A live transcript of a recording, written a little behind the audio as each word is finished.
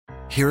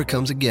Here it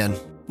comes again.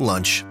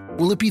 Lunch.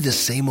 Will it be the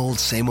same old,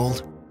 same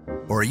old?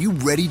 Or are you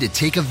ready to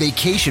take a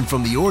vacation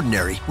from the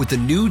ordinary with the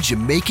new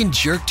Jamaican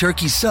Jerk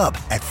Turkey Sub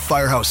at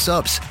Firehouse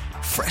Subs?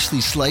 Freshly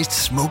sliced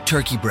smoked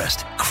turkey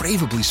breast,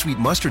 craveably sweet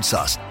mustard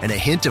sauce, and a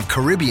hint of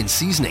Caribbean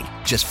seasoning.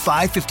 Just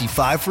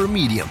 $5.55 for a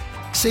medium.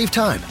 Save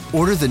time.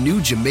 Order the new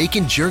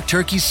Jamaican Jerk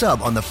Turkey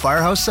Sub on the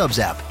Firehouse Subs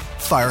app.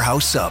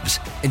 Firehouse Subs.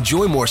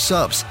 Enjoy more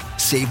subs.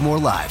 Save more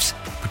lives.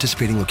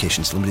 Participating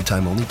locations. Limited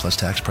time only, plus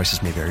tax.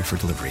 Prices may vary for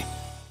delivery.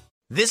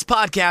 This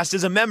podcast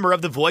is a member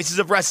of the Voices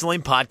of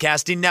Wrestling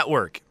Podcasting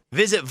Network.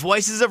 Visit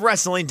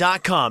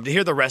voicesofwrestling.com to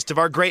hear the rest of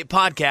our great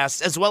podcasts,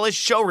 as well as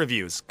show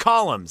reviews,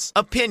 columns,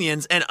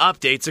 opinions, and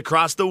updates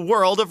across the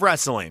world of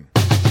wrestling.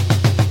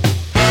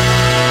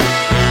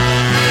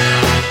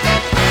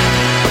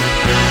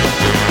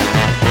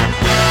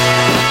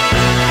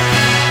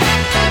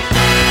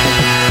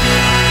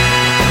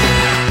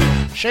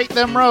 Shake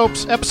Them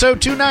Ropes,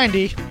 episode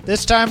 290.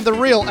 This time the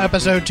real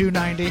episode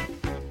 290.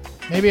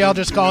 Maybe I'll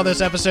just call this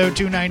episode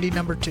 290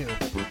 number 2.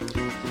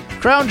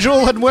 Crown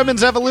Jewel and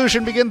Women's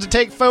Evolution begin to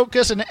take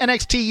focus in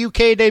NXT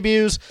UK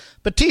debuts.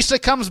 Batista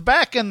comes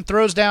back and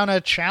throws down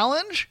a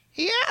challenge,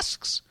 he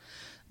asks.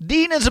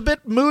 Dean is a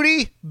bit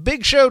moody.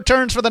 Big Show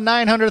turns for the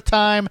 900th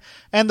time,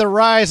 and the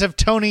rise of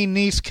Tony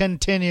Nese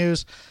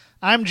continues.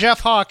 I'm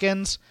Jeff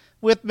Hawkins.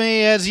 With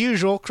me, as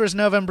usual, Chris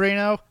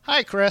Novembrino.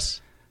 Hi, Chris.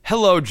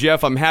 Hello,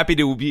 Jeff. I'm happy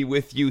to be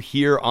with you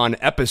here on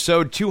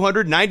episode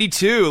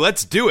 292.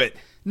 Let's do it.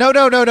 No.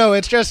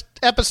 It's just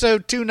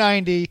episode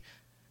 290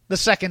 the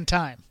second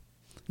time.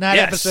 Not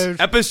yes,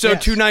 episode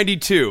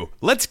 292.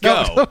 Let's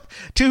go. No,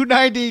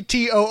 290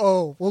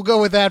 TOO. We'll go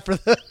with that for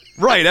the...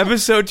 Right,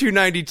 episode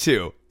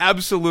 292.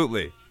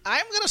 Absolutely.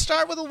 I'm going to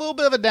start with a little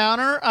bit of a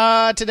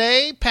downer.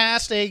 Today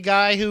passed a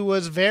guy who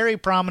was very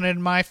prominent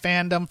in my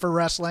fandom for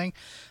wrestling.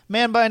 A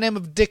man by the name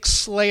of Dick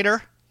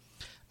Slater.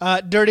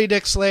 Dirty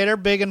Dick Slater,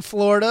 big in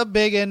Florida,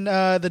 big in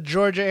the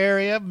Georgia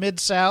area,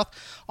 Mid-South.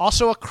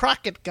 Also a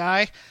Crockett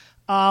guy.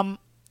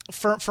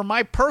 For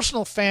my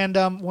personal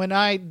fandom, when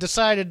I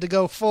decided to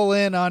go full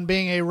in on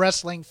being a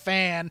wrestling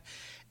fan,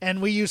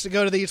 and we used to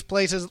go to these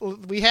places,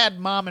 we had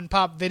mom and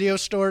pop video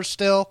stores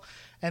still,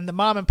 and the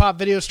mom and pop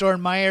video store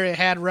in my area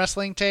had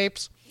wrestling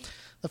tapes.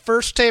 The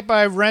first tape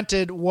I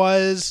rented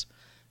was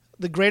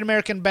the Great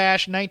American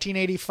Bash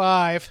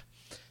 1985.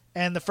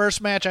 And the first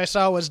match I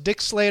saw was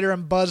Dick Slater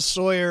and Buzz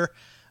Sawyer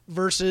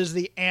versus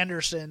the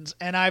Andersons.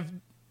 And I've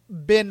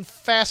been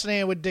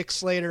fascinated with Dick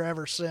Slater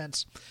ever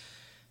since.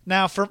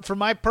 Now, for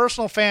my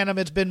personal fandom,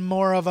 it's been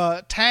more of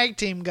a tag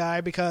team guy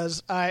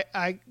because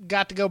I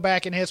got to go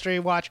back in history,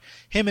 watch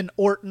him and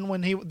Orton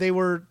when they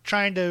were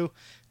trying to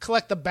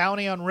collect the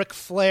bounty on Ric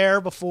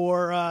Flair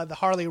before the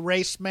Harley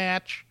Race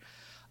match.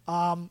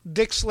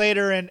 Dick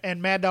Slater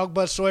and Mad Dog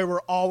Buzz Sawyer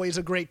were always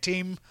a great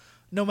team.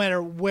 No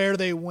matter where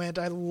they went,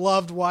 I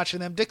loved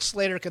watching them. Dick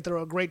Slater could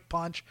throw a great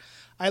punch.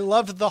 I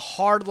loved the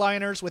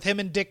Hardliners with him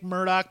and Dick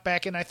Murdoch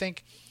back in, I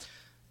think,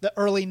 the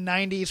early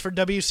 90s for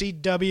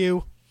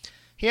WCW.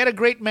 He had a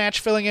great match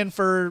filling in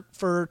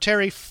for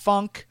Terry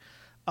Funk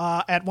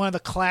at one of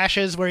the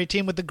clashes where he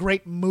teamed with the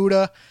Great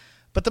Muta.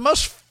 But the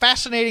most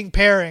fascinating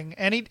pairing,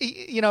 and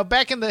he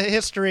back in the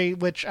history,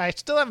 which I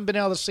still haven't been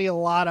able to see a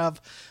lot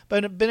of,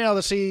 but been able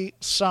to see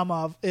some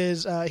of,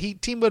 is he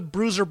teamed with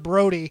Bruiser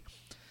Brody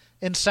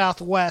in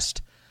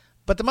Southwest.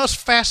 But the most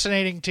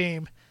fascinating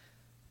team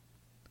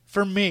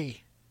for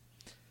me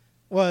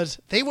was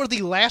they were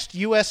the last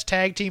U.S.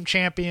 Tag Team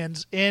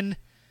Champions in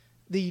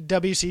the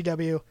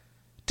WCW,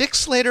 Dick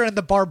Slater and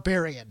the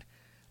Barbarian,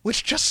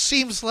 which just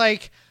seems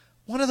like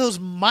one of those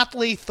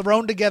motley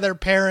thrown together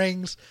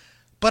pairings.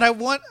 But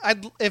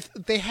if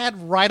they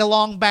had Ride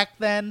Along back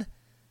then,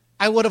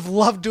 I would have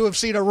loved to have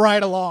seen a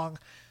Ride Along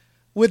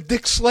with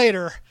Dick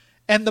Slater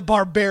and the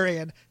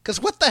Barbarian, because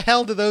what the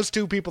hell do those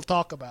two people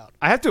talk about?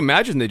 I have to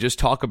imagine they just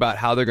talk about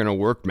how they're going to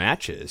work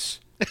matches.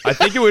 I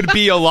think it would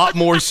be a lot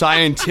more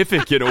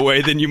scientific in a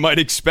way than you might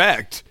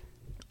expect.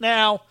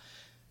 Now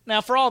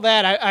for all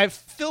that, I've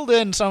filled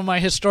in some of my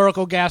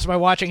historical gaps by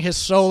watching his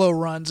solo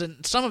runs,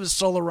 and some of his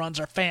solo runs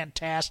are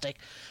fantastic,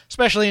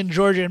 especially in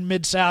Georgia and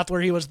Mid-South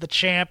where he was the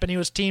champ and he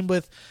was teamed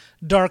with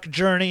Dark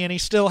Journey, and he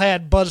still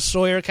had Buzz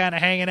Sawyer kind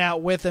of hanging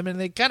out with him, and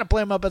they kind of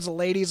play him up as a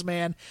ladies'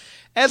 man.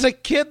 As a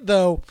kid,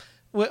 though,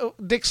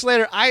 Dick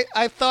Slater,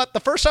 I thought the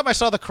first time I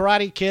saw The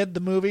Karate Kid,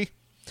 the movie,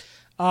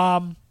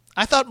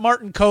 I thought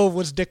Martin Kove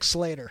was Dick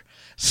Slater.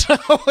 So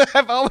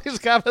I've always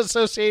kind of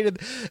associated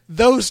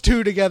those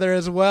two together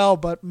as well.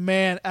 But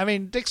man, I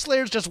mean, Dick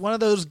Slater's just one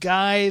of those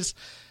guys,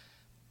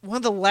 one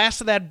of the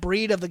last of that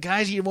breed of the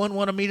guys you wouldn't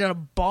want to meet in a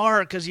bar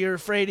because you're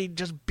afraid he'd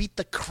just beat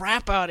the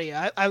crap out of you.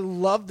 I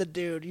love the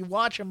dude. You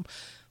watch him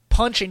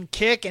punch and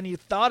kick, and you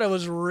thought it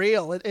was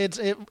real.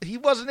 He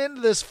wasn't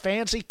into this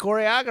fancy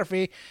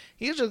choreography.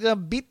 He was just going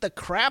to beat the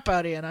crap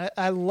out of you, and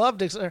I love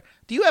Dick Slater.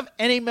 Do you have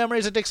any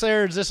memories of Dick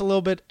Slater, or is this a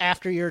little bit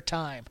after your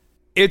time?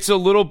 It's a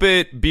little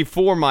bit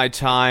before my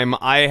time.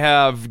 I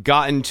have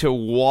gotten to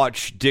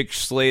watch Dick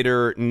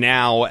Slater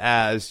now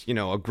as,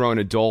 a grown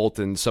adult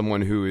and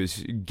someone who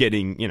is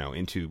getting,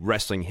 into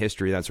wrestling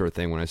history, that sort of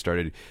thing. When I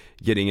started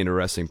getting into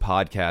wrestling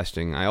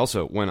podcasting, I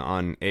also went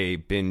on a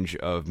binge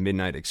of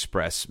Midnight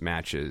Express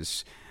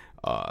matches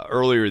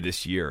earlier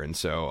this year, and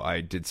so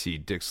I did see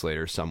Dick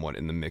Slater somewhat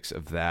in the mix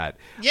of that.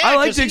 Yeah, I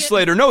like Dick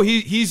Slater. No,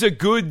 he's a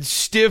good,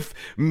 stiff,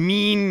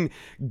 mean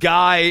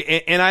guy,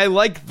 and I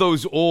like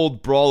those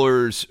old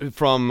brawlers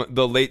from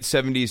the late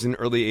 70s and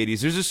early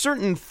 80s. There's a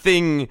certain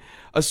thing,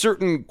 a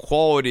certain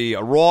quality,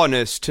 a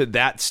rawness to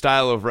that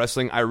style of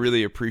wrestling I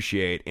really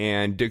appreciate,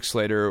 and Dick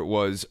Slater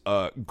was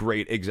a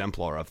great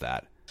exemplar of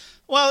that.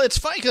 Well, it's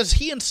funny because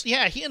he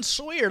and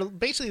Sawyer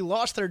basically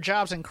lost their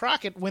jobs in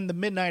Crockett when the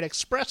Midnight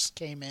Express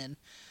came in,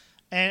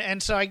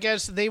 and so I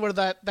guess they were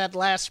their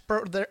last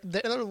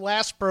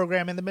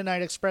program in the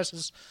Midnight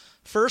Express's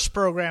first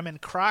program in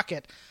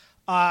Crockett.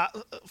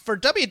 For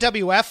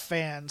WWF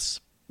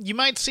fans, you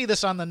might see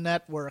this on the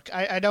network.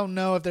 I don't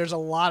know if there's a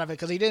lot of it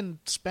because he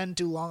didn't spend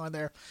too long on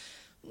there.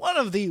 One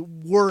of the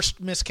worst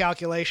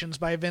miscalculations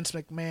by Vince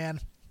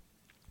McMahon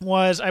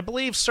was, I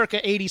believe,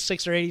 circa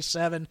 86 or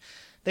 87.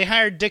 They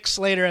hired Dick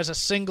Slater as a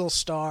single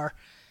star,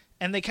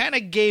 and they kind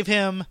of gave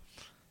him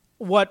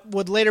what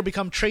would later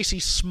become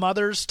Tracy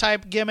Smothers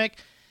type gimmick.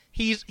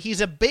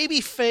 He's a baby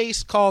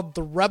face called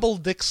the Rebel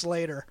Dick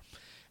Slater,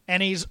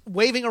 and he's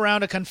waving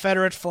around a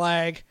Confederate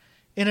flag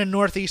in a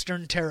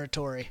Northeastern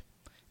territory,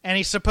 and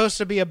he's supposed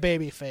to be a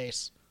baby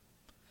face.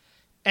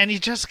 And you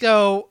just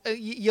go,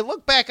 you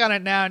look back on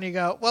it now and you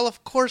go, well,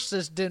 of course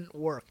this didn't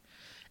work.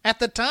 At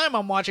the time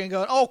I'm watching and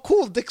going, oh,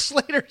 cool, Dick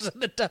Slater's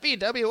in the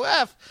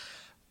WWF.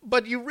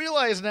 But you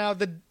realize now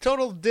the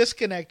total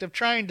disconnect of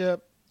trying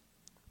to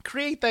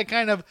create that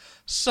kind of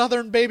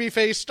Southern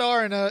babyface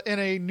star in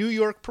a New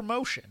York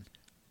promotion.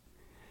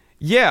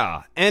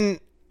 Yeah,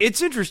 and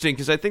it's interesting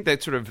because I think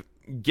that sort of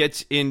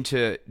gets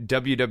into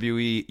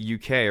WWE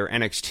UK or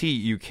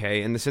NXT UK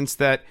in the sense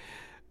that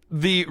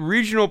the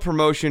regional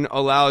promotion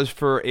allows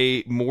for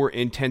a more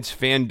intense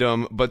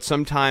fandom, but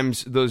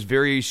sometimes those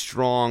very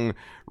strong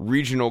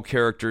regional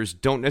characters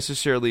don't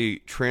necessarily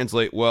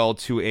translate well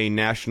to a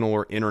national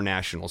or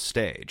international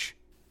stage.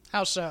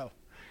 How so?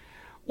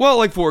 Well,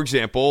 like, for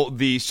example,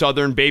 the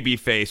Southern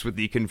babyface with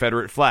the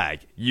Confederate flag.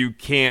 You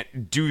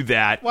can't do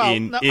that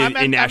in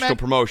national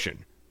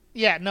promotion.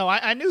 Yeah, no,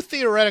 I knew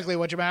theoretically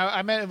what you meant.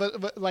 I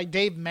meant like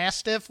Dave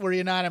Mastiff. Were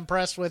you not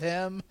impressed with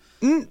him?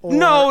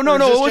 No,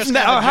 it wasn't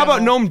that. How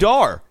about Noam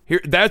Dar?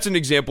 Here, that's an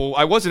example.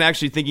 I wasn't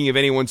actually thinking of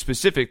anyone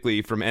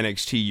specifically from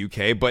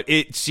NXT UK, but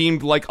it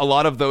seemed like a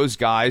lot of those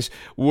guys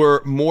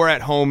were more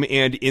at home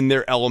and in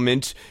their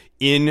element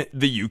in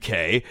the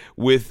UK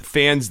with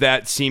fans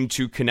that seem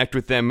to connect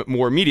with them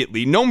more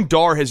immediately. Noam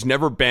Dar has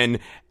never been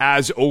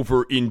as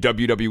over in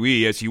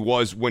WWE as he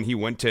was when he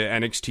went to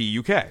NXT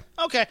UK.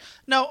 Okay.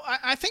 No,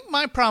 I think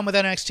my problem with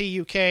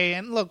NXT UK,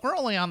 and look, we're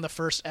only on the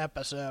first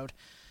episode,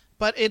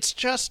 but it's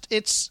just,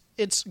 it's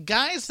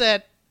guys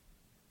that,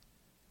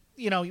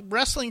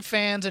 wrestling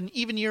fans and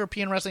even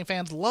European wrestling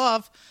fans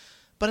love,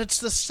 but it's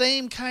the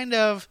same kind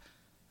of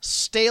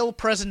stale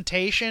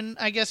presentation,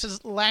 I guess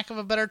is lack of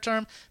a better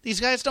term. These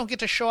guys don't get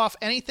to show off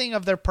anything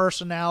of their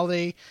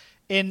personality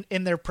in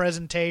their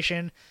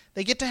presentation.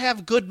 They get to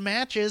have good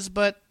matches,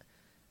 but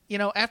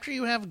after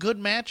you have good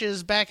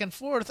matches back and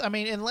forth, I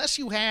mean, unless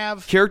you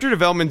have character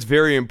development's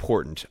very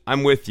important.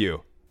 I'm with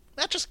you.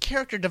 Not just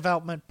character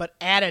development, but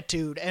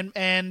attitude.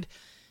 And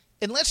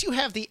unless you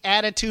have the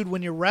attitude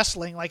when you're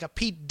wrestling like a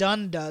Pete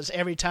Dunne does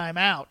every time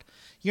out,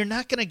 you're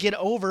not going to get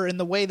over in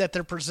the way that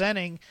they're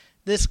presenting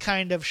this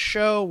kind of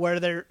show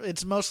where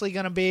it's mostly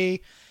going to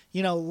be,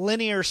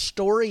 linear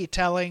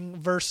storytelling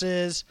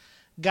versus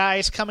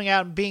guys coming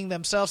out and being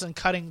themselves and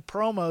cutting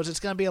promos.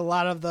 It's going to be a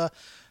lot of the,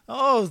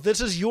 oh,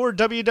 this is your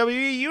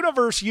WWE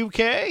Universe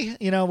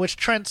UK, which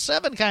Trent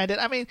Seven kind of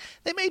did. I mean,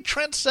 they made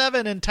Trent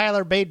Seven and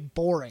Tyler Bate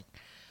boring,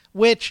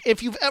 which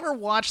if you've ever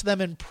watched them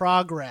in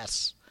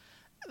Progress,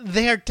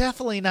 they're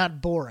definitely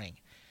not boring.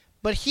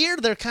 But here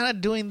they're kind of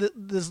doing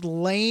this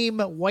lame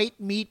white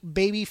meat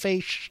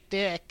babyface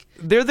shtick.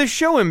 They're the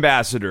show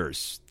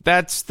ambassadors.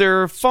 That's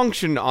their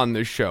function on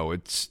the show.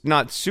 It's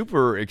not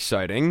super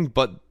exciting,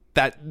 but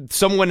that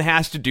someone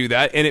has to do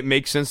that, and it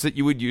makes sense that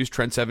you would use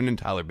Trent Seven and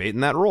Tyler Bate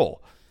in that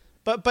role.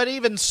 But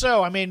even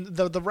so, I mean,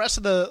 the rest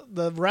of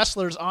the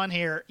wrestlers on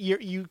here,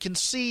 you can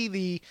see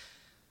the,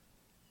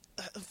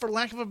 for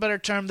lack of a better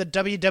term, the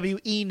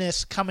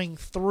WWE-ness coming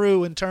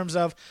through in terms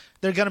of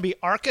they're going to be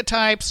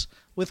archetypes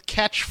with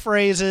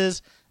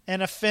catchphrases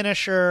and a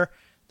finisher.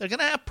 They're going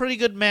to have pretty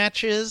good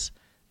matches.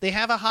 They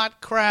have a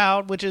hot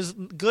crowd, which is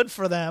good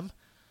for them.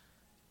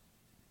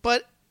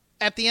 But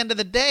at the end of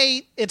the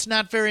day, it's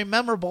not very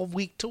memorable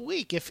week to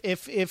week.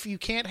 If you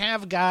can't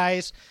have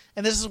guys,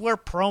 and this is where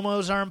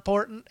promos are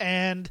important,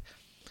 and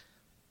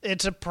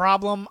it's a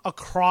problem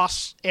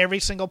across every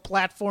single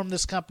platform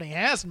this company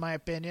has, in my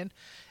opinion,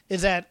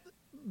 is that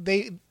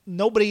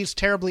nobody's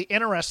terribly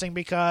interesting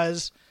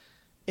because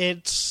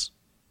it's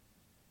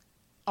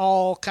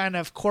all kind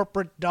of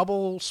corporate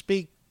double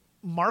speak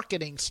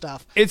marketing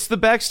stuff. It's the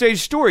backstage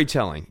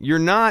storytelling. You're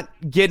not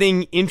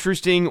getting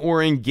interesting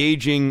or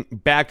engaging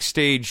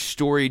backstage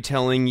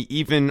storytelling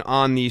even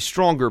on the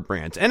stronger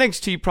brands.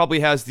 NXT probably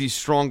has the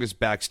strongest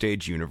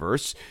backstage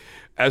universe.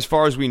 As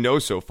far as we know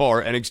so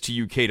far,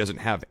 NXT UK doesn't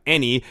have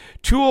any.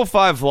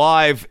 205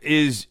 Live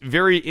is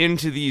very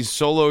into these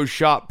solo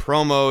shot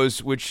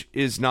promos, which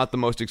is not the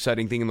most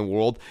exciting thing in the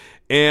world.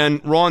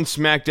 And Raw and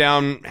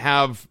SmackDown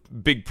have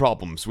big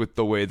problems with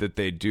the way that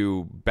they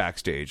do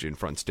backstage and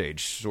front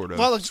stage sort of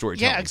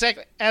storytelling. Yeah,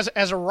 exactly.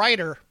 As a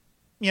writer,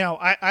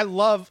 I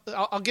love.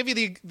 I'll give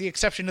you the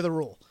exception to the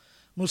rule.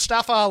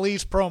 Mustafa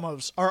Ali's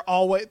promos are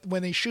always,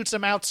 when he shoots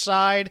them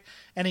outside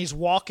and he's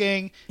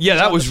walking. Yeah,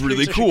 that was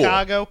really cool.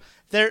 Chicago,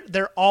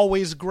 they're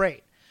always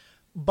great.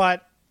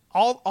 But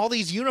all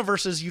these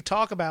universes you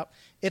talk about,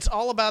 it's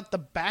all about the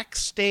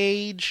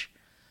backstage,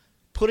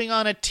 putting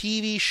on a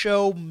TV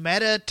show,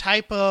 meta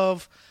type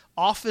of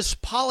office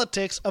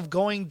politics of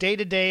going day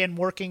to day and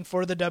working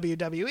for the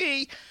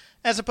WWE,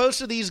 as opposed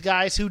to these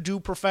guys who do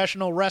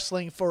professional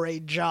wrestling for a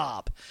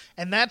job.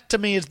 And that, to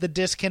me, is the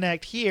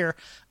disconnect here.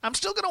 I'm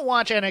still going to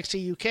watch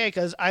NXT UK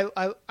because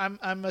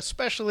I'm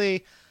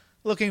especially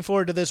looking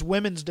forward to this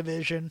women's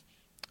division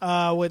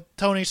with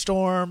Toni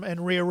Storm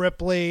and Rhea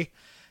Ripley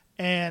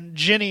and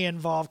Ginny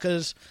involved,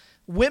 because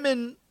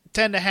women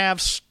tend to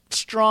have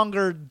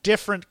stronger,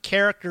 different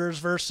characters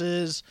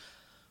versus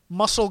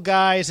muscle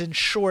guys in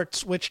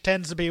shorts, which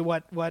tends to be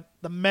what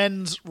the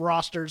men's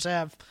rosters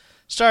have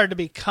started to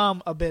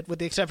become a bit, with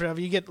the exception of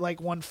you get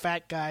like one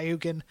fat guy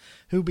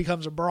who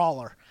becomes a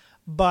brawler.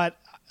 But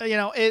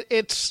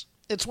it's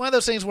one of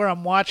those things where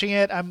I'm watching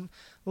it, I'm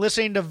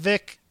listening to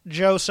Vic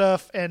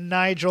Joseph and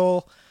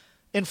Nigel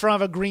in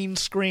front of a green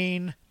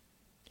screen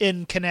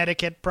in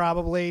Connecticut,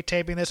 probably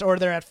taping this, or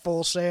they're at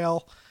Full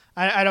Sail.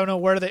 I don't know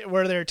where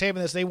they're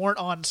taping this. They weren't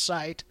on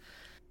site.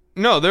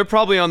 No, they're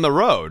probably on the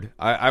road.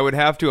 I would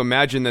have to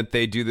imagine that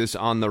they do this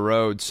on the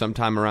road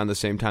sometime around the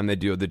same time they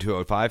do the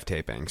 205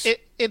 tapings.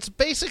 It's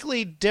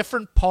basically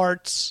different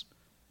parts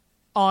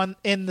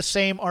in the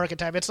same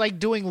archetype. It's like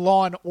doing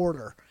Law and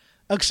Order,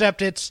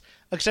 except it's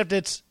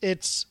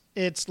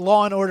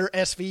Law and Order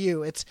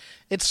SVU.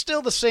 It's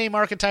still the same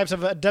archetypes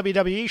of a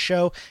WWE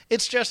show.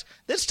 It's just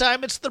this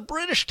time it's the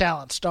British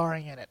talent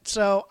starring in it.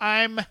 So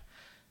I'm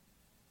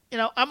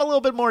a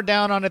little bit more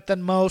down on it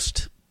than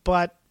most,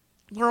 but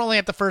we're only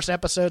at the first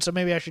episode, so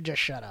maybe I should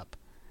just shut up.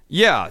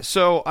 Yeah,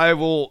 so I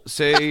will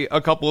say a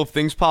couple of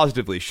things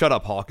positively. Shut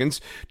up, Hawkins.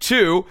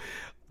 2,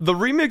 the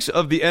remix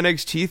of the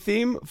NXT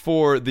theme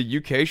for the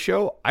UK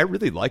show, I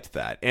really liked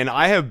that. And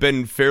I have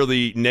been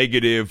fairly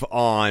negative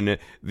on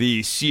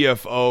the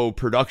CFO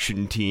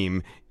production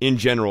team in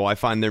general. I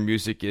find their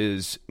music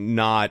is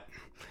not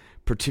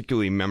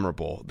particularly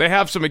memorable. They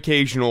have some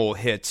occasional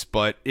hits,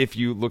 but if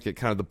you look at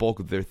kind of the bulk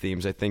of their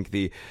themes, I think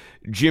the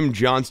Jim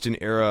Johnston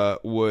era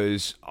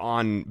was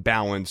on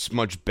balance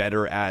much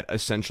better at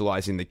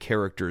essentializing the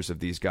characters of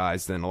these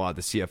guys than a lot of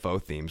the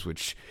CFO themes,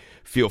 which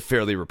feel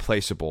fairly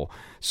replaceable.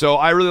 So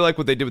I really like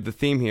what they did with the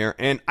theme here,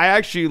 and I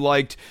actually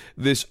liked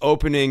this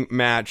opening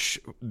match,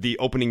 the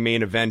opening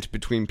main event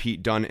between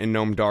Pete Dunne and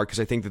Noam Dar, because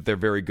I think that they're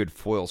very good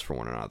foils for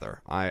one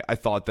another. I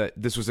thought that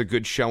this was a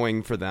good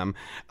showing for them.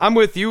 I'm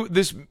with you.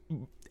 This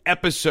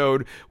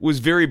episode was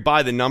very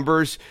by the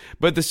numbers,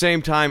 but at the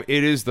same time,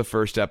 it is the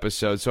first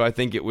episode, so I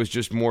think it was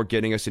just more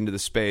getting us into the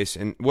space.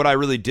 And what I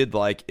really did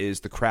like is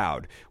the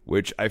crowd,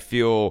 which I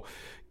feel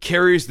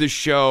carries the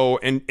show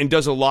and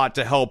does a lot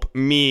to help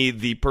me,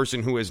 the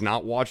person who has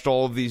not watched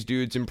all of these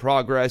dudes in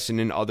Progress and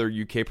in other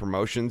UK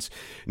promotions,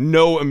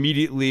 know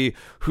immediately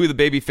who the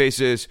babyface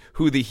is,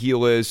 who the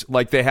heel is,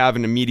 like they have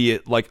an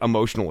immediate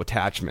emotional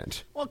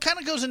attachment. Well, it kind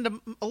of goes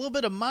into a little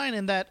bit of mine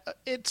in that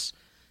it's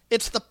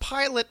the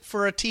pilot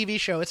for a TV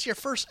show. It's your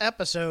first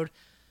episode.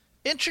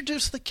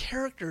 Introduce the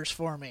characters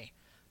for me.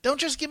 Don't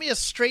just give me a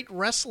straight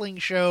wrestling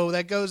show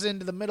that goes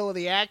into the middle of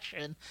the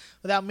action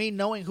without me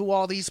knowing who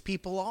all these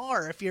people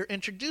are if you're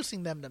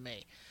introducing them to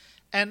me.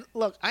 And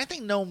look, I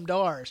think Noam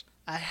Dar's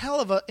a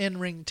hell of an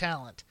in-ring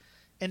talent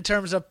in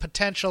terms of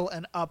potential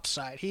and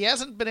upside. He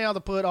hasn't been able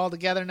to put it all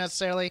together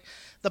necessarily.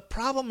 The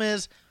problem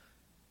is,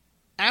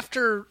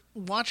 after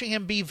watching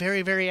him be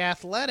very, very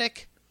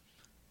athletic,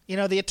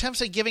 the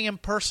attempts at giving him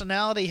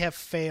personality have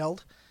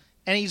failed,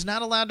 and he's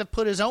not allowed to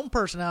put his own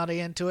personality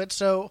into it.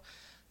 So,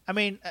 I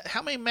mean,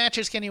 how many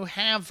matches can you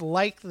have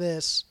like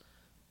this?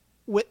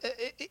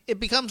 It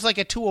becomes like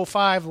a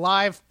 205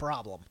 Live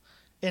problem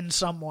in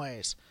some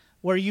ways,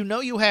 where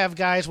you have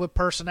guys with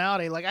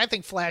personality. Like, I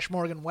think Flash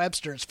Morgan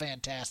Webster is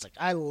fantastic.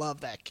 I love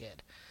that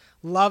kid.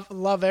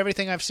 Love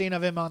everything I've seen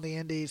of him on the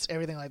indies,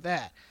 everything like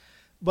that.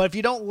 But if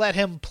you don't let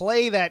him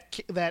play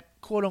that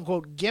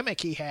quote-unquote gimmick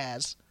he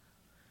has,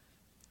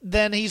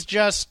 then it's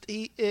just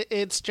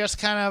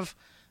kind of,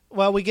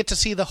 well, we get to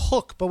see the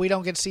hook, but we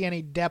don't get to see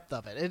any depth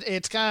of it.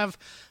 It's kind of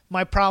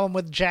my problem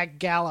with Jack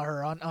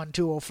Gallagher on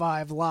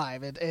 205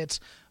 Live.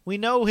 We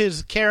know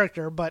his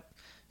character, but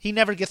he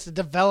never gets to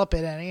develop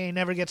it any. He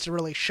never gets to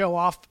really show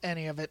off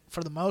any of it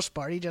for the most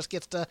part. He just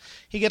gets a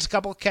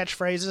couple of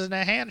catchphrases and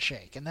a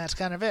handshake, and that's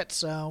kind of it.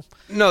 So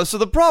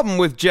the problem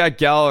with Jack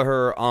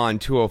Gallagher on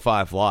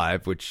 205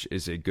 Live, which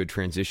is a good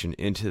transition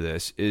into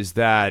this, is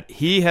that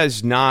he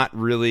has not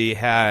really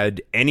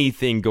had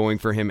anything going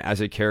for him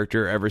as a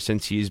character ever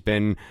since he's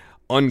been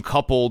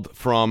uncoupled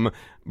from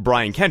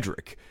Brian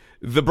Kendrick.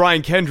 The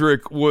Brian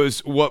Kendrick was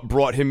what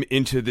brought him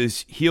into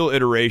this heel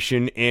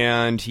iteration,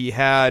 and he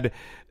had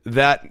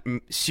that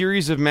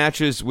series of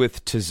matches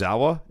with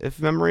Tozawa, if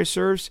memory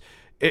serves.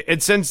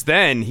 And since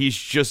then, he's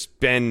just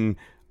been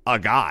a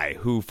guy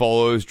who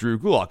follows Drew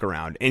Gulak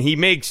around. And he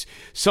makes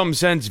some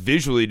sense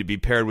visually to be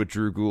paired with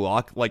Drew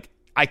Gulak. Like,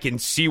 I can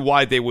see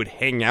why they would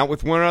hang out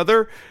with one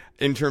another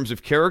in terms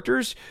of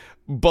characters,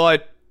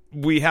 but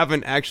we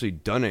haven't actually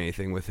done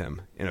anything with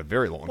him in a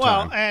very long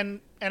time. Well,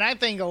 and I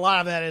think a lot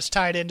of that is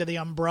tied into the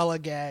umbrella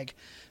gag.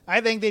 I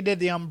think they did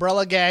the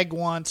umbrella gag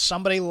once.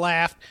 Somebody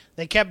laughed.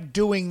 They kept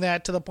doing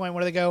that to the point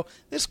where they go,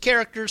 this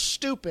character's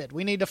stupid.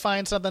 We need to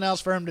find something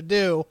else for him to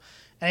do.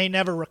 And he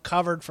never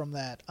recovered from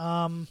that.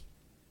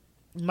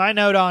 My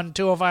note on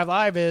 205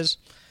 Live is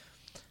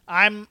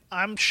I'm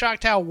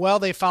shocked how well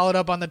they followed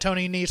up on the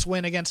Tony Nese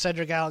win against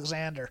Cedric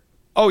Alexander.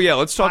 Oh, yeah,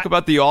 let's talk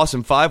about the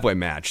awesome five-way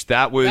match.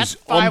 That was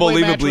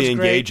unbelievably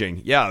engaging.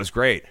 Great. Yeah, it was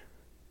great.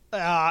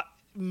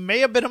 May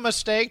have been a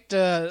mistake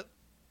to...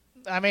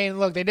 I mean,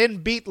 look, they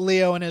didn't beat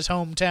Leo in his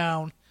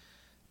hometown,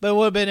 but it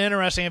would have been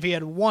interesting if he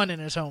had won in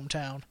his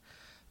hometown.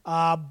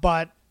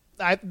 But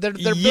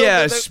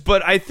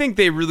but I think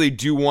they really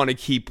do want to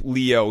keep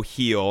Leo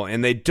heel,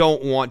 and they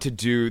don't want to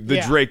do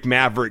the Drake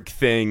Maverick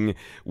thing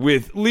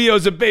with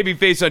Leo's a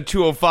babyface on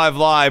 205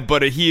 Live,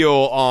 but a heel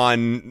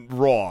on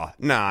Raw.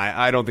 Nah,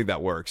 I don't think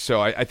that works.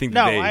 So I think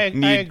I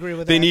agree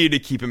with that. They need to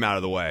keep him out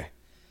of the way.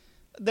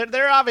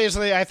 They're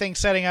obviously, I think,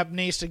 setting up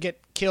Nese to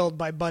get killed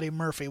by Buddy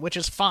Murphy, which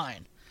is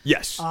fine.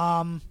 Yes.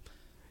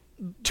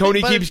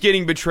 Tony keeps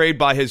getting betrayed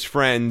by his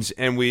friends,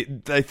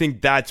 and I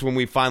think that's when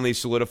we finally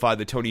solidify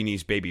the Tony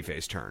Nese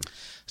babyface turn.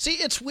 See,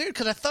 it's weird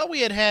because I thought we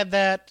had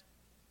that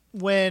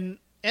when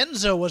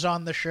Enzo was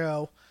on the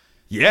show.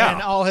 Yeah.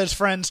 And all his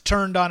friends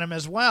turned on him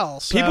as well.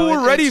 So people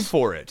were ready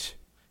for it.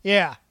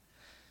 Yeah.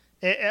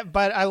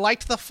 But I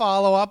liked the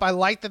follow-up. I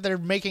like that they're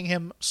making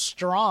him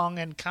strong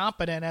and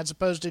competent as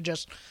opposed to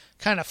just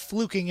kind of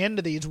fluking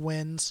into these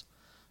wins.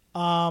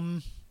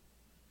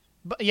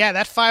 But yeah,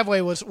 that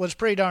five-way was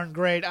pretty darn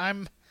great. I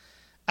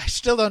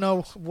still don't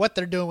know what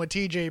they're doing with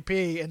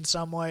TJP in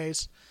some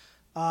ways,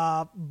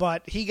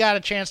 but he got a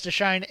chance to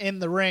shine in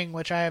the ring,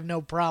 which I have no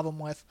problem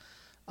with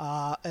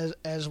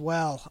as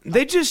well.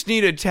 They just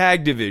need a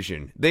tag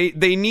division.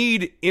 They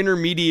need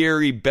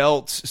intermediary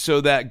belts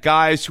so that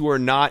guys who are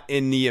not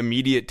in the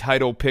immediate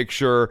title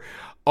picture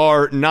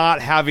are not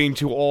having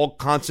to all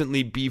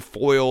constantly be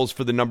foils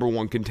for the number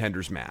one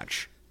contenders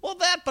match. Well,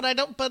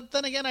 but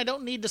then again, I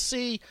don't need to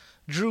see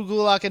Drew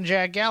Gulak and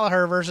Jack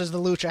Gallagher versus the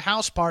Lucha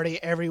House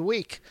Party every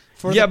week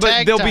for the tag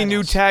but there'll titles. be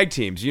new tag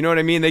teams. You know what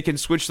I mean? They can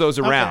switch those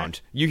around.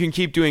 Okay. You can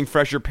keep doing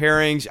fresher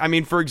pairings. I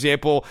mean, for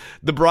example,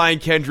 the Brian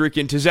Kendrick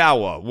and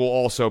Tozawa will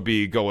also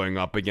be going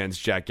up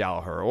against Jack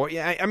Gallagher. Or,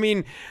 I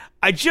mean,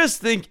 I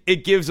just think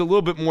it gives a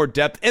little bit more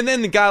depth. And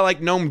then the guy like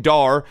Noam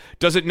Dar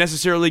doesn't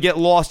necessarily get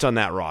lost on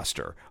that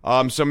roster.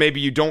 So maybe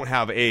you don't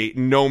have a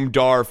Noam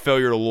Dar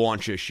failure to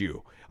launch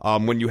issue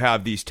when you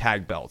have these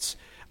tag belts.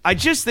 I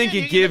just think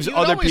it gives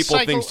other people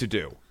things to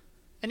do.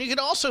 And you can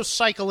also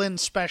cycle in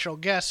special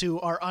guests who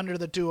are under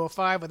the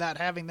 205 without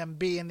having them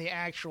be in the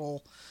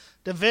actual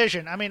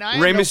division. I mean,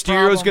 Rey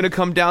Mysterio is going to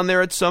come down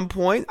there at some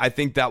point. I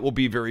think that will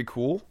be very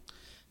cool.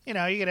 You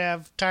know, you could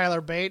have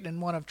Tyler Bate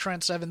and one of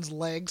Trent Seven's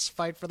legs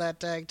fight for that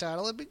tag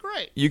title. It'd be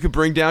great. You could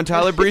bring down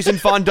Tyler Breeze and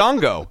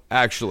Fandango,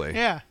 actually.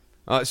 Yeah.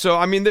 So,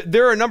 I mean,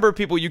 there are a number of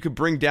people you could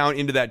bring down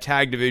into that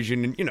tag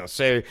division and, you know,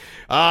 say,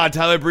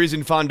 Tyler Breeze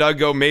and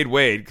Fandango made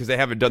weight because they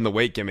haven't done the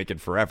weight gimmick in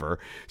forever.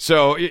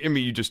 So, I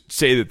mean, you just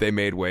say that they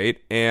made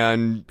weight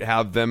and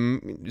have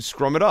them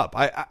scrum it up.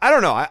 I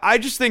don't know. I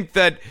just think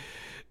that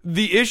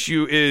the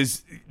issue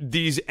is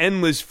these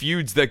endless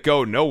feuds that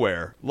go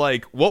nowhere.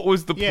 Like, what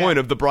was the point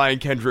of the Brian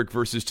Kendrick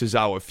versus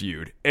Tozawa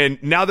feud? And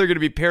now they're going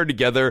to be paired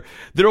together.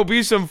 There'll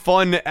be some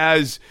fun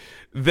as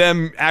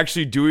them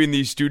actually doing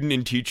the student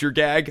and teacher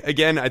gag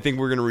again. I think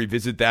we're going to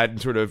revisit that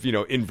and sort of, you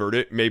know, invert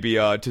it. Maybe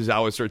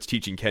Tozawa starts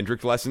teaching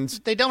Kendrick lessons.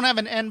 They don't have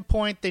an end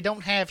point. They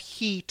don't have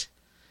heat.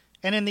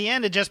 And in the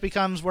end, it just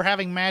becomes we're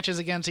having matches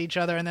against each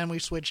other, and then we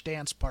switch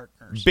dance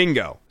partners.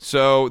 Bingo.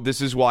 So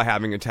this is why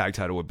having a tag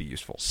title would be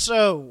useful.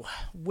 So,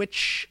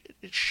 which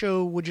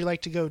show would you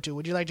like to go to?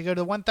 Would you like to go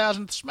to the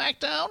 1000th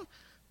SmackDown?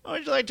 Or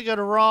would you like to go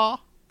to Raw?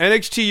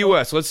 NXT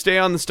US. Let's stay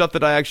on the stuff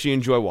that I actually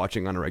enjoy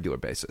watching on a regular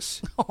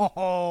basis.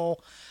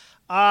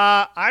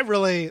 I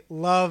really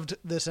loved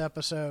this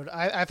episode.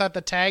 I thought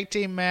the tag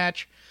team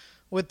match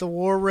with the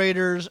War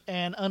Raiders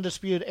and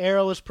Undisputed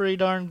Era was pretty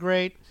darn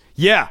great.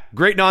 Yeah,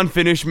 great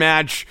non-finish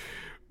match.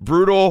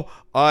 Brutal.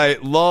 I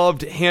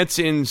loved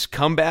Hanson's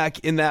comeback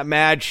in that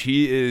match.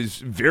 He is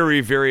very,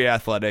 very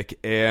athletic,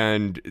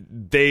 and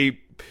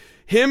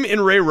him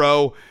and Ray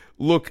Rowe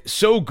look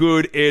so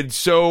good and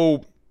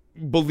so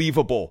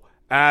believable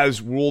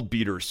as world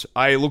beaters.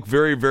 I look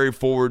very, very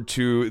forward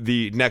to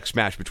the next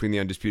match between the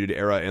Undisputed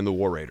Era and the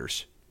War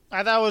Raiders.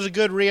 I thought it was a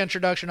good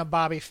reintroduction of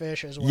Bobby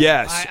Fish as well.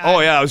 Yes.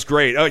 Yeah, it was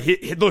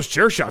great. Those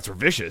chair shots were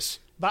vicious.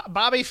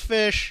 Bobby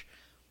Fish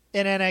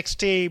in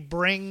NXT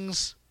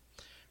brings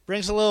a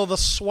little of the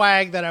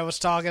swag that I was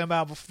talking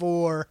about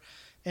before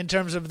in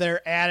terms of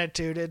their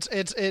attitude. It's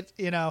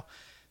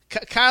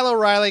Kyle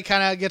O'Reilly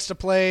kind of gets to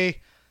play,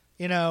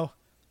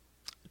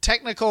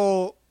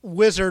 technical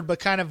wizard but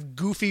kind of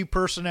goofy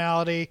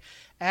personality.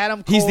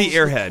 He's the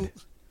airhead.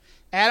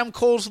 Adam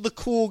Cole's the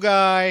cool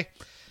guy.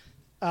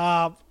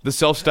 The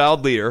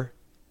self-styled leader.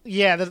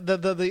 Yeah,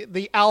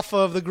 the alpha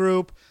of the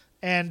group,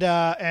 and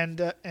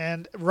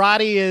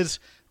Roddy is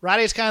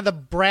kind of the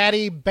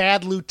bratty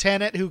bad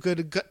lieutenant who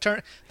could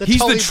turn the. He's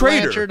Tully the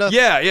traitor.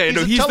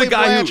 He's the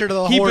guy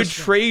who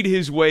betrayed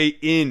his way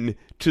in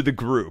to the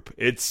group.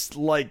 It's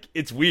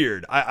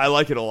weird. I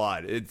like it a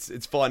lot.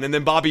 It's fun. And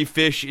then Bobby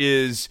Fish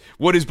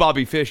what is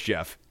Bobby Fish,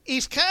 Jeff?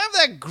 He's kind of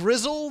that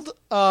grizzled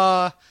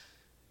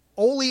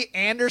Ole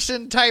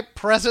Anderson type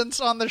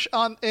presence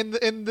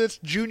in this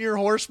Junior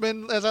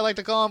Horseman, as I like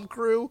to call him,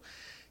 crew.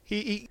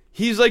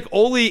 He's like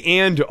Ole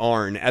and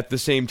Arn at the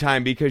same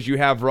time, because you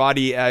have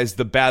Roddy as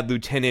the bad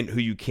lieutenant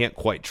who you can't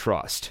quite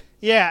trust.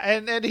 Yeah,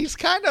 and he's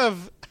kind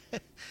of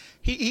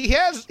he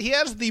has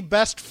the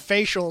best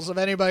facials of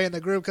anybody in the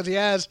group, because he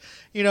has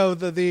the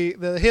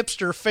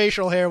hipster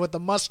facial hair with the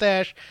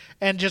mustache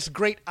and just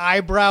great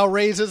eyebrow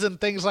raises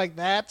and things like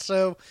that.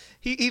 So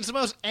he's the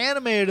most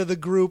animated of the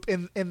group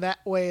in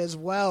that way as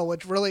well,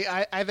 which really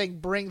I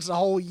think brings the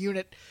whole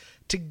unit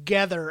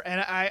together.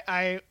 And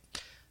I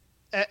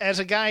as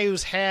a guy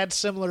who's had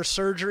similar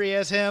surgery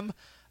as him,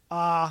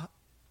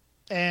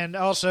 and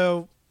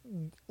also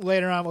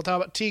later on we'll talk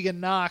about Tegan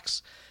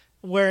Knox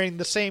wearing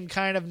the same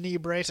kind of knee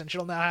brace, and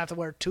she'll now have to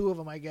wear two of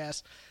them, I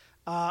guess.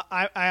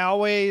 I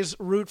always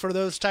root for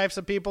those types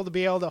of people to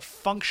be able to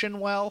function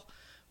well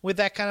with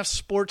that kind of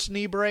sports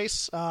knee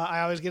brace.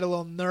 I always get a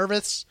little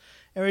nervous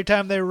every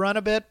time they run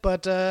a bit,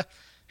 but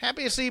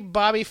happy to see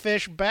Bobby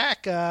Fish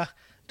back,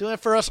 doing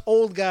it for us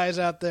old guys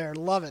out there.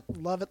 Love it,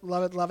 love it,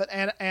 love it, love it.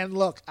 And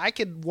look, I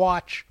could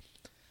watch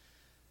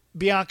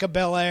Bianca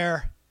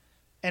Belair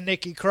and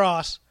Nikki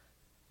Cross.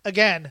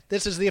 Again,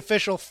 this is the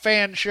official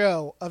fan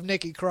show of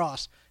Nikki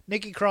Cross.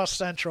 Nikki Cross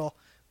Central.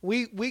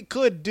 We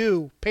could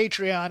do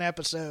Patreon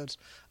episodes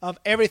of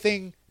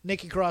everything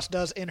Nikki Cross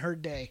does in her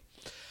day.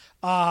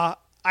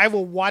 I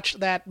will watch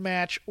that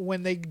match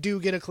when they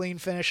do get a clean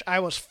finish. I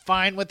was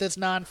fine with this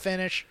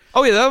non-finish.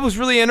 Oh yeah, that was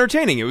really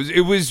entertaining.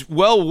 It was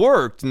well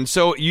worked, and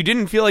so you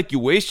didn't feel like you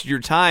wasted your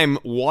time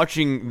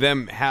watching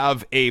them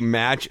have a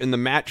match, and the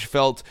match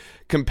felt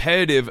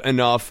competitive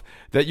enough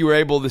that you were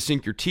able to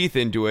sink your teeth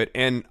into it.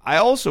 And I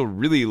also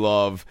really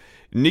love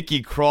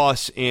Nikki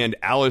Cross and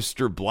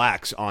Aleister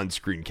Black's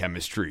on-screen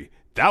chemistry.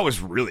 That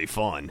was really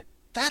fun.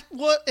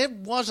 It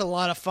was a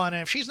lot of fun,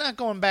 and if she's not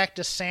going back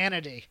to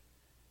Sanity,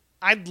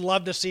 I'd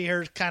love to see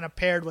her kind of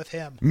paired with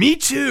him. Me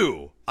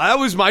too. That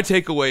was my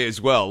takeaway as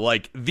well.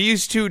 Like,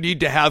 these two need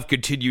to have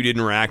continued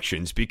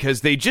interactions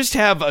because they just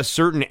have a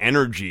certain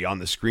energy on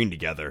the screen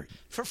together.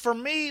 For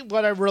me,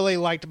 what I really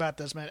liked about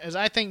this, man, is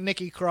I think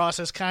Nikki Cross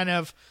has kind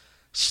of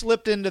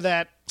slipped into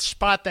that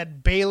spot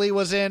that Bayley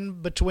was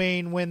in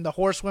between when the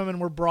Horsewomen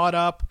were brought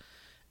up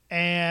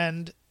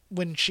and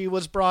when she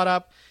was brought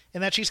up,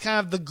 and that she's kind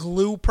of the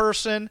glue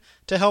person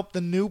to help the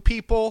new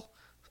people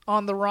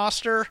on the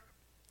roster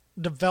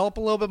develop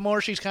a little bit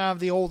more. She's kind of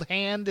the old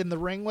hand in the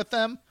ring with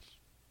them,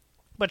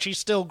 but she's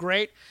still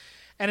great.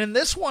 And in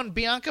this one,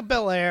 Bianca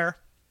Belair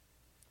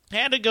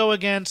had to go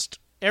against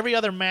every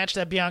other match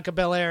that Bianca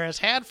Belair has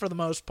had for the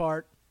most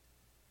part,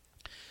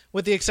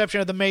 with the exception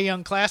of the Mae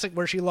Young Classic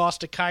where she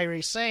lost to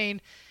Kairi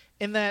Sane,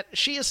 in that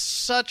she is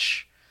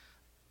such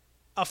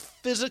a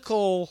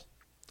physical,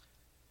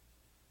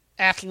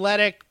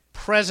 athletic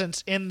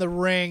presence in the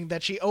ring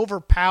that she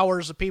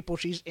overpowers the people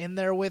she's in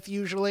there with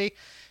usually.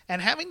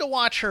 And having to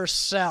watch her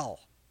sell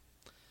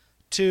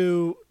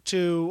to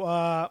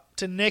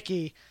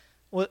Nikki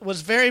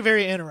was very,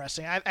 very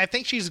interesting. I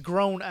think she's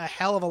grown a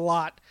hell of a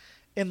lot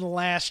in the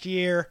last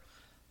year.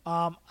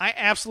 I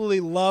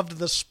absolutely loved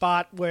the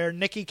spot where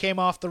Nikki came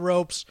off the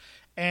ropes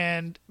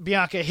and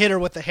Bianca hit her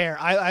with the hair.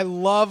 I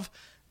love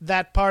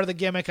that part of the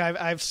gimmick.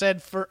 I've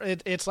said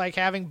it's like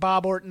having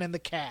Bob Orton in the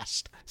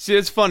cast. See,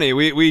 it's funny.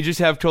 We just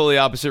have totally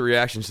opposite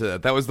reactions to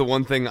that. That was the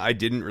one thing I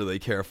didn't really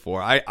care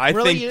for. I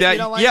really? think that, you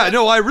don't like that?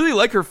 No, I really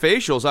like her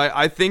facials.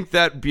 I think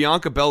that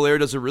Bianca Belair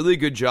does a really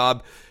good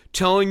job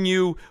telling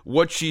you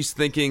what she's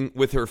thinking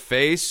with her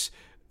face.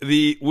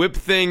 The whip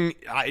thing,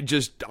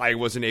 I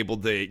wasn't able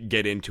to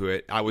get into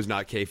it. I was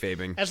not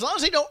kayfabing. As long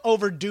as they don't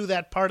overdo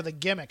that part of the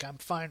gimmick, I'm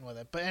fine with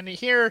it. And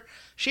here,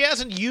 she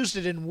hasn't used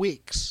it in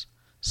weeks.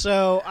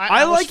 So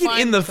I like it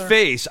in the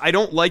face. I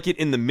don't like it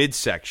in the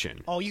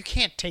midsection. Oh, you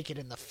can't take it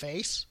in the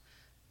face.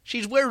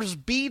 She wears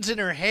beads in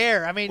her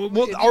hair. I mean,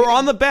 or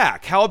on the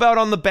back. How about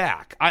on the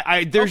back?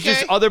 There's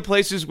just other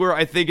places where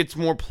I think it's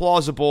more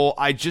plausible.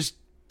 I just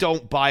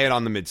don't buy it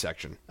on the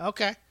midsection.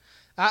 Okay.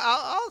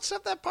 I'll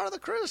accept that part of the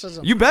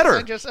criticism. You better.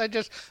 I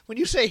just when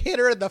you say hit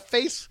her in the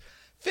face,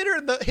 hit her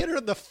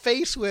in the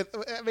face with.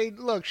 I mean,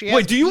 look, she has.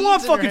 Wait, do you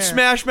want fucking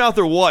Smash Mouth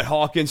or what,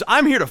 Hawkins?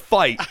 I'm here to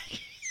fight.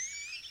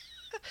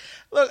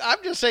 Look,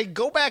 I'm just saying,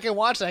 go back and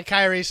watch that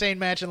Kairi Sane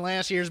match in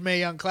last year's Mae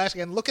Young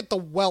Classic, and look at the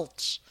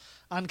welts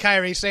on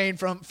Kairi Sane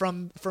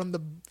from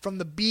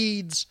the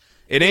beads.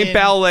 It ain't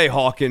ballet,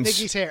 Hawkins.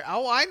 Nikki's hair.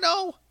 Oh,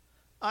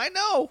 I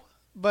know.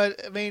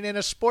 But I mean, in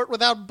a sport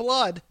without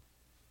blood,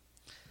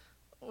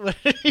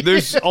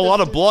 there's a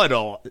lot of blood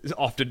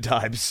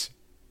oftentimes.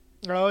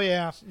 Oh,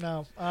 yeah.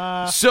 No.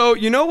 So,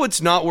 you know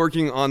what's not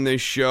working on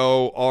this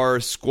show are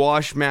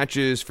squash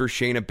matches for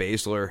Shayna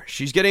Baszler.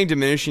 She's getting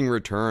diminishing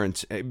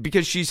returns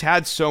because she's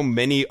had so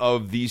many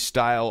of these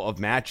style of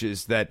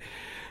matches that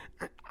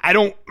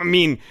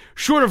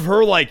short of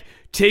her, like,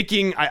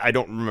 taking, I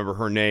don't remember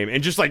her name,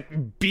 and just,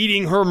 like,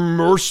 beating her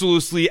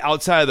mercilessly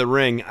outside of the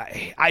ring,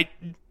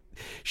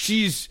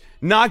 she's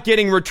not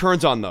getting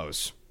returns on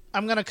those.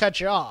 I'm going to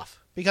cut you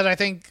off because I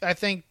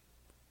think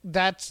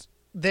that's...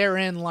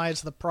 therein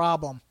lies the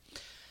problem.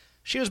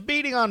 She was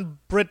beating on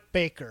Britt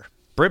Baker.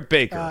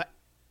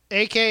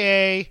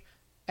 A.K.A.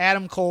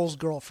 Adam Cole's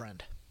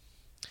girlfriend.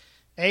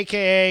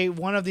 A.K.A.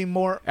 one of the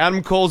more...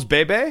 Adam Cole's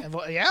baby?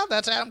 Yeah,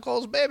 that's Adam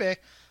Cole's baby.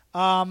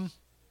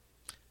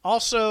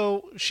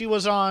 Also, she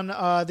was on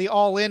the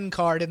All-In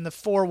card in the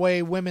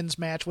 4-way women's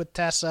match with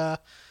Tessa.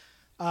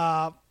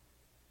 Girl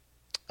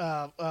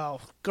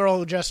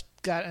who just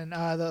got in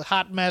the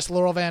hot mess,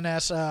 Laurel Van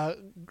Ness,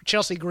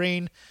 Chelsea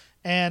Green,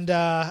 and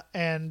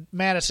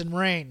Madison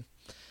Rayne.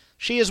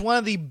 She is one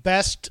of the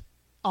best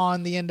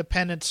on the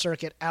independent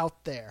circuit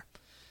out there.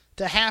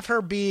 To have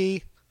her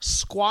be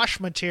squash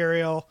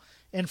material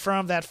in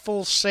front of that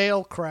Full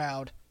Sail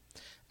crowd,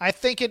 I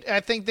think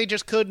they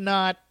just could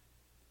not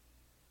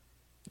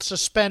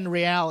suspend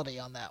reality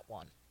on that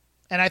one.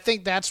 And I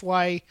think that's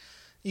why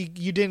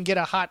you didn't get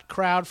a hot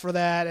crowd for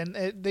that,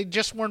 and they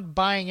just weren't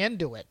buying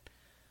into it.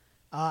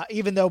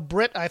 Even though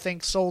Britt, I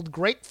think, sold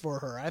great for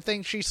her. I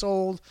think she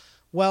sold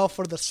well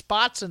for the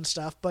spots and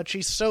stuff, but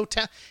she's so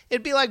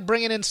it'd be like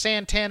bringing in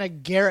Santana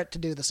Garrett to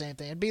do the same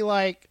thing. It'd be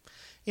like,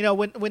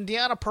 when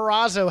Deonna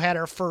Purrazzo had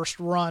her first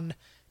run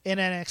in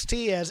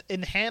NXT as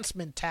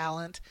enhancement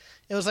talent,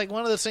 it was like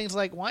one of those things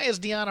like, why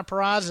is Deonna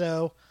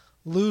Purrazzo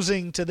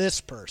losing to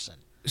this person?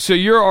 So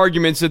your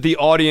argument's that the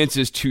audience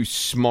is too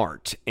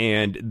smart,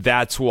 and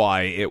that's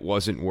why it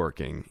wasn't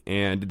working.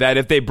 And that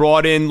if they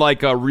brought in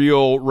like a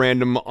real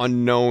random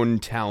unknown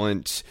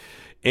talent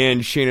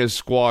and Shayna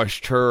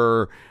squashed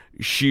her,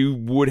 she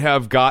would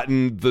have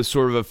gotten the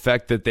sort of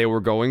effect that they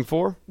were going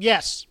for?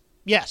 Yes.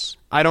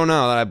 I don't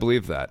know that I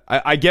believe that.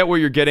 I get where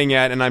you're getting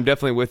at, and I'm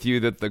definitely with you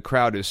that the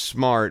crowd is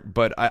smart,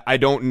 but I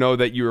don't know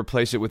that you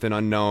replace it with an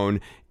unknown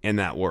and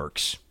that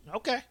works.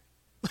 Okay.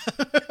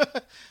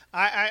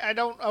 I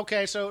don't.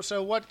 Okay,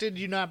 so what did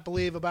you not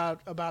believe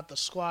about the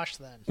squash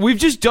then? We've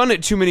just done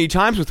it too many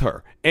times with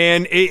her,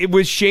 and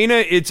with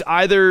Shayna, it's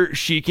either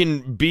she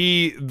can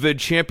be the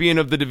champion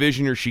of the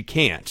division or she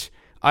can't.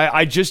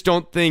 I just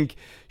don't think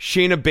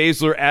Shayna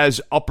Baszler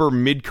as upper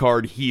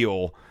mid-card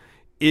heel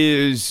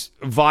is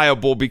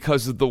viable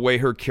because of the way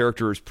her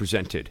character is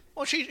presented.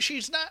 Well,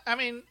 she's not. I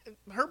mean,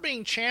 her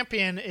being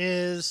champion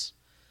is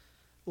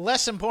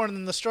less important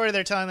than the story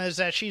they're telling is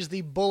that she's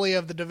the bully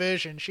of the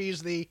division.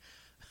 She's the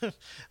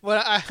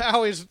well, I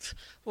always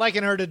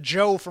liken her to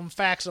Joe from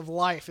Facts of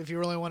Life. If you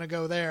really want to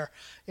go there,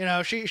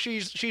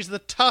 she's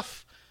the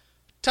tough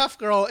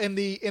girl in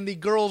the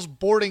girls'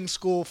 boarding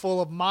school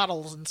full of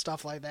models and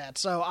stuff like that.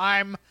 So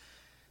I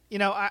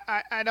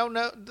don't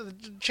know. The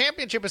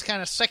championship is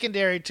kind of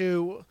secondary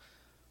to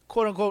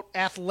quote unquote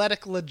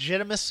athletic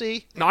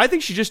legitimacy. No, I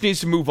think she just needs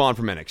to move on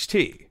from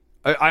NXT.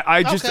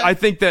 I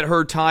think that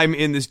her time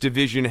in this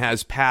division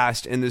has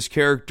passed, and this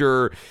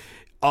character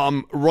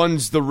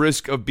runs the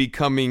risk of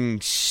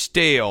becoming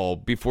stale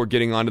before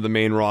getting onto the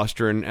main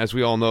roster. And as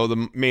we all know,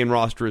 the main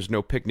roster is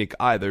no picnic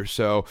either.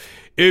 So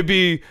it'd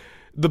be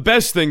the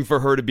best thing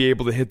for her to be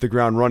able to hit the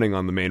ground running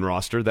on the main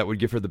roster. That would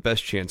give her the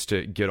best chance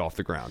to get off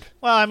the ground.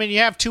 Well, I mean, you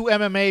have 2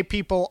 MMA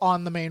people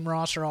on the main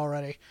roster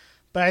already.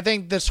 But I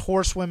think this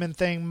horsewomen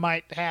thing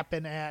might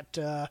happen at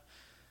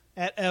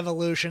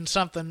Evolution,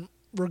 something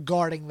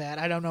regarding that.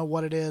 I don't know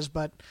what it is,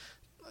 but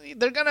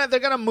they're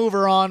gonna move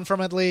her on from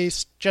at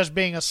least just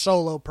being a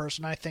solo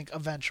person, I think,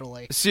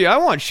 eventually. See, I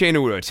want Shayna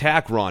to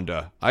attack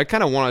Ronda. I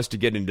kind of want us to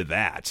get into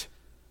that.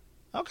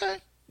 Okay,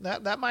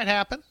 that might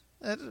happen.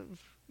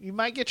 You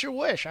might get your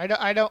wish. I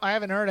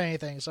haven't heard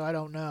anything, so I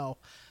don't know.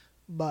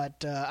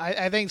 But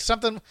I think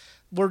something.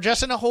 We're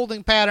just in a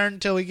holding pattern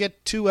until we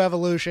get to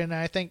Evolution. And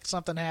I think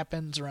something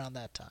happens around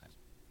that time.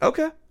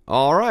 Okay.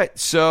 All right.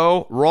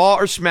 So Raw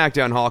or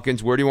SmackDown,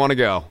 Hawkins? Where do you want to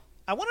go?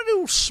 I want to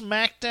do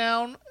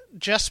SmackDown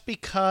just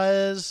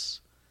because,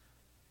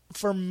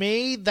 for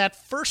me, that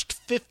first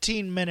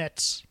 15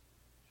 minutes,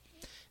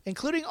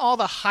 including all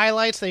the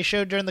highlights they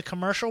showed during the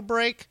commercial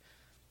break.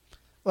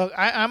 Look,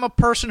 I'm a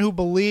person who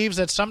believes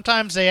that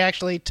sometimes they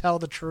actually tell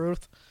the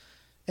truth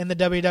in the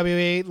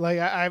WWE.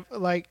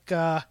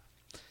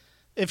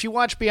 if you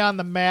watch Beyond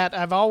the Mat,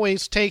 I've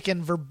always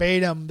taken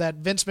verbatim that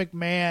Vince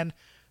McMahon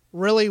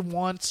really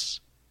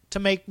wants to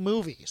make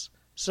movies.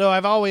 So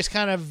I've always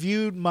kind of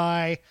viewed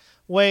my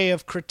way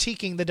of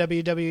critiquing the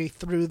WWE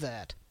through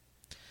that.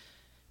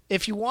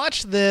 If you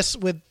watch this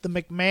with the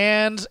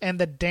McMahons and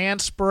the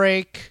dance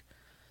break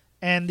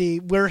and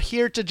we're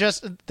here to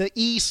just, the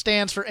E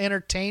stands for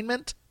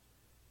entertainment,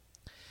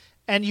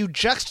 and you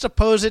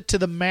juxtapose it to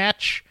the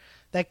match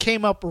that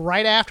came up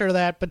right after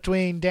that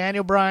between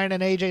Daniel Bryan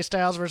and AJ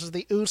Styles versus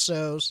the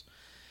Usos,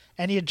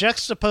 and you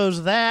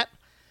juxtapose that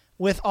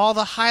with all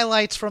the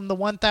highlights from the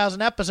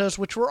 1,000 episodes,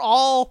 which were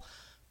all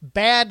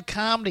bad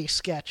comedy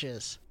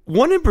sketches.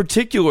 One in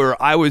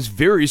particular I was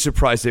very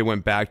surprised they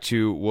went back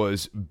to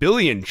was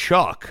Billy and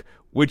Chuck,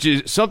 which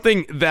is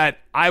something that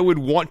I would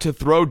want to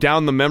throw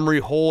down the memory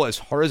hole as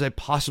hard as I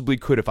possibly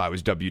could if I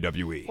was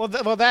WWE.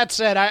 Well, that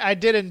said, I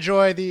did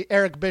enjoy the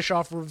Eric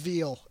Bischoff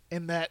reveal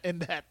in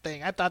that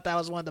thing. I thought that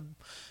was one of the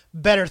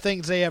better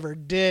things they ever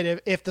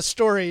did. If the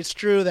story is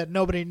true that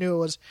nobody knew it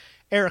was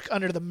Eric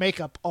under the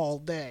makeup all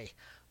day,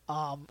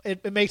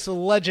 it makes the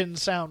legend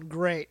sound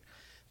great.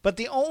 But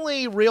the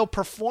only real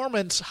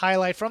performance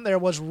highlight from there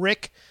was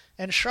Rick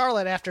and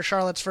Charlotte after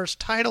Charlotte's first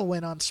title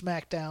win on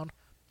SmackDown.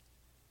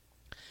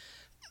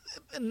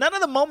 None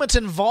of the moments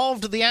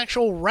involved the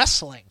actual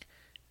wrestling.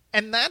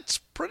 And that's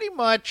pretty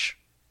much,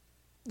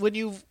 when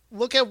you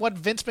look at what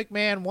Vince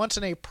McMahon wants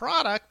in a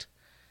product,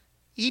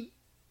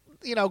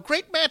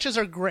 great matches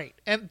are great,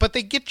 but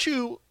they get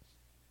you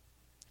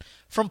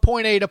from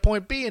point A to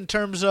point B in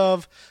terms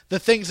of the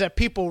things that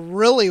people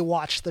really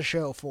watch the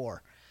show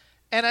for.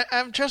 And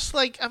I'm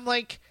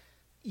like,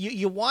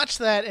 you watch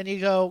that and you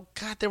go,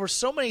 God, there were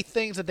so many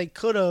things that they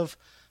could have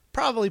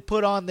probably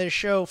put on this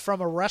show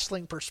from a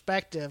wrestling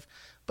perspective,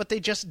 but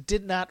they just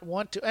did not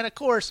want to. And of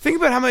course, think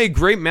about how many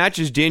great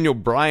matches Daniel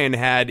Bryan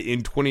had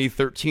in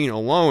 2013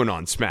 alone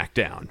on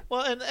SmackDown.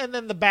 Well, and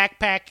then the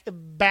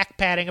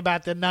backpatting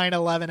about the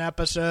 9/11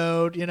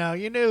 episode. You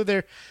knew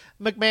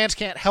McMahons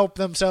can't help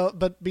themselves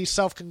but be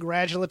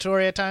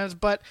self-congratulatory at times.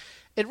 But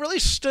it really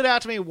stood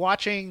out to me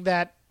watching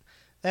that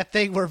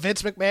thing where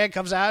Vince McMahon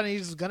comes out and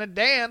he's gonna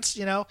dance.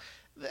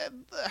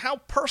 How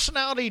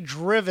personality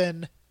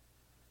driven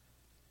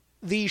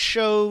these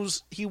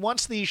shows, he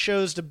wants these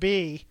shows to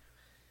be.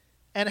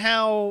 And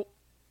how,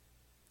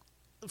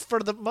 for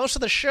the most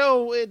of the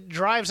show, it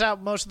drives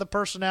out most of the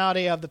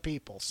personality of the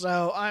people.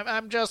 So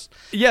I'm just...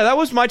 Yeah, that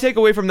was my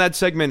takeaway from that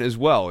segment as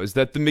well, is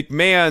that the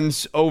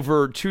McMahons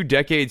over 2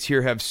 decades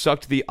here have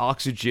sucked the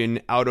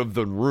oxygen out of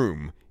the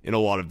room in a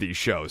lot of these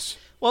shows.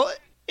 Well,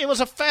 it was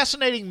a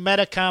fascinating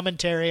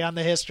meta-commentary on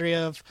the history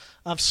of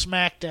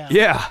SmackDown.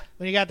 Yeah.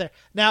 When you got there.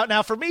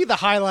 Now, for me, the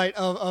highlight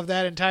of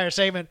that entire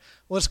segment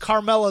was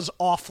Carmella's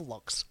off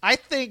looks. I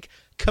think,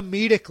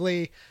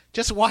 comedically...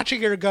 just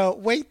watching her go,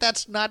 wait,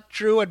 that's not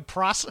true, and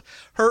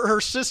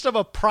her system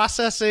of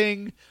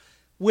processing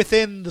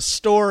within the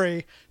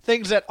story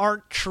things that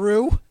aren't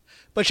true,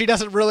 but she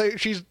doesn't really.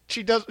 She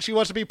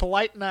wants to be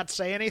polite and not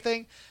say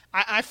anything.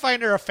 I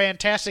find her a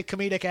fantastic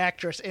comedic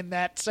actress in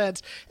that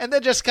sense, and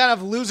then just kind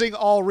of losing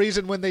all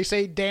reason when they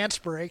say dance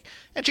break,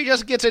 and she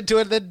just gets into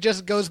it, and then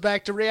just goes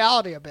back to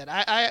reality a bit.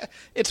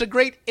 It's a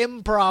great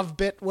improv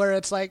bit where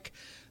it's like.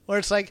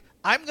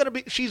 I'm gonna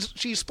be.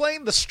 She's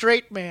playing the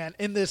straight man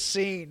in this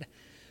scene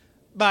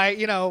by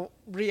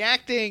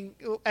reacting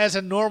as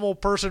a normal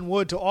person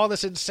would to all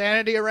this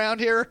insanity around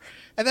here,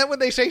 and then when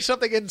they say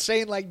something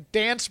insane like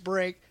dance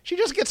break, she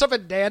just gets up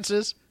and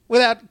dances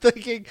without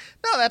thinking,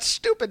 no, that's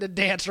stupid to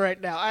dance right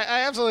now.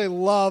 I absolutely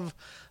love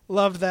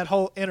that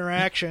whole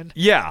interaction.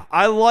 Yeah,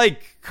 I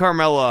like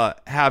Carmella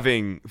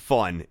having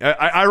fun.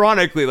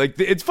 Ironically,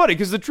 it's funny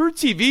because the True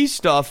TV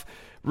stuff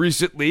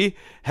recently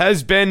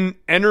has been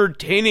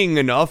entertaining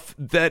enough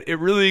that it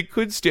really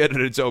could stand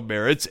on its own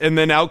merits, and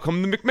then out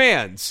come the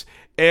McMahons.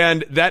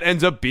 And that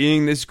ends up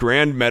being this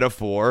grand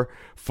metaphor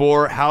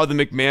for how the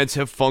McMahons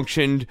have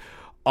functioned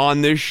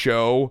on this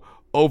show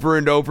over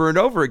and over and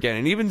over again.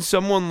 And even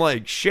someone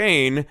like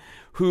Shane,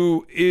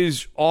 who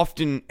is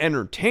often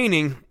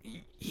entertaining,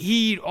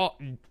 he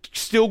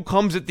still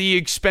comes at the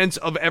expense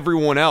of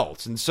everyone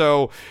else. And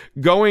so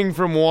going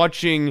from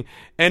watching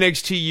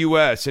NXT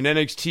US and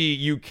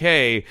NXT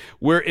UK,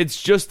 where it's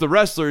just the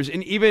wrestlers,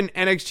 and even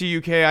NXT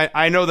UK,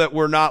 I know that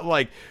we're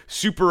not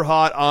super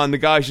hot on the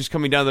guys just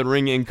coming down the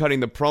ring and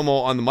cutting the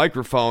promo on the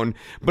microphone,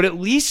 but at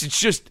least it's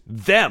just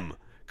them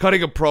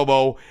cutting a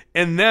promo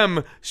and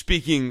them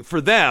speaking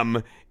for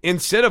them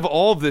instead of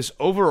all of this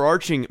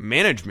overarching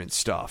management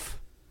stuff.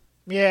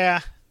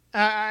 Yeah,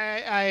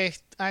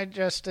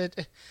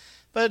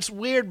 but it's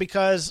weird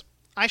because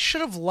I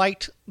should have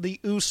liked the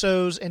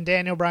Usos and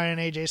Daniel Bryan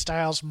and AJ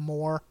Styles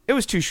more. It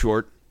was too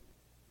short.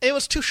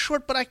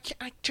 But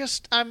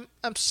I'm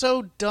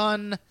so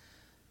done.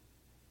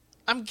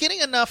 I'm getting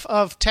enough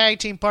of tag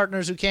team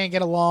partners who can't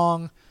get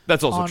along.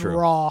 That's also on true.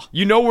 Raw.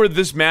 You know where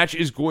this match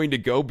is going to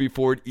go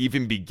before it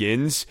even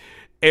begins,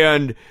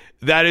 and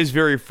that is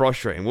very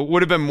frustrating. What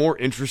would have been more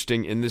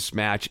interesting in this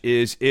match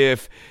is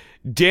if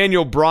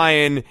Daniel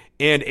Bryan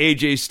and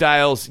AJ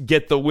Styles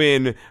get the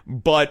win,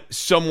 but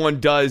someone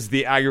does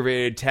the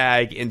aggravated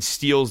tag and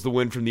steals the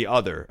win from the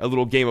other. A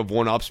little game of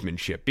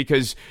one-upsmanship.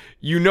 Because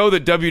you know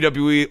that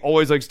WWE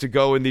always likes to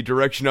go in the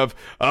direction of,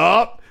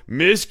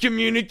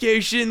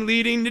 miscommunication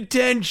leading to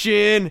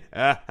tension.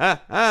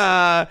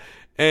 And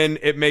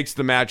it makes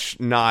the match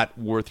not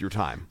worth your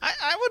time.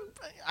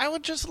 I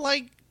would just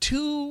like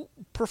two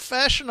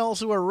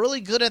professionals who are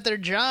really good at their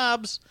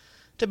jobs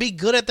to be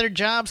good at their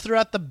jobs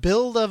throughout the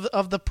build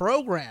of the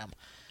program,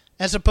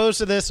 as opposed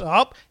to this,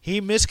 he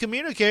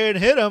miscommunicated and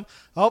hit him,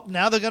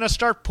 now they're going to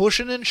start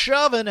pushing and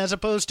shoving, as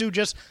opposed to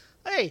just,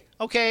 hey,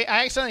 okay,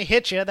 I accidentally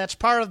hit you, that's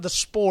part of the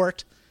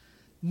sport,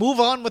 move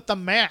on with the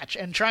match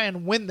and try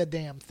and win the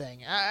damn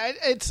thing.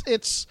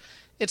 It's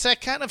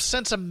that kind of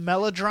sense of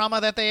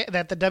melodrama that the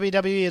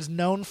WWE is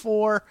known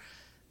for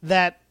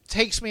that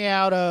takes me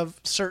out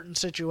of certain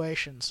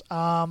situations.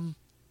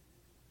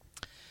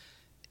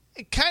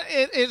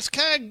 It's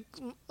kind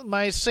of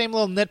my same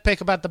little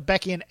nitpick about the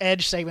Becky and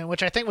Edge segment,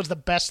 which I think was the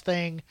best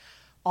thing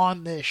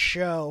on this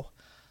show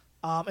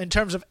in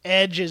terms of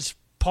Edge's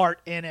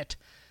part in it.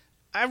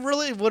 I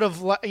really would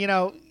have,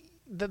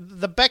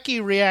 the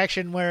Becky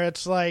reaction where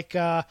it's like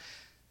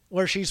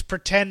where she's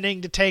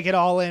pretending to take it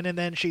all in and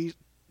then she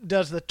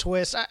does the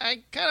twist.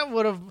 I kind of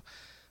would have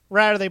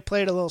rather they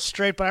played a little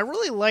straight, but I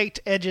really liked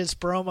Edge's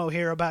promo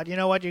here about, you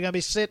know what, you're going to be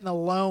sitting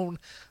alone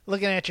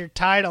looking at your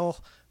title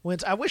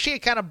wins. I wish he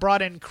had kind of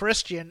brought in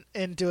Christian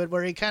into it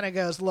where he kind of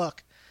goes,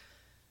 look,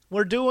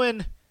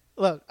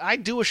 I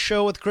do a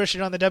show with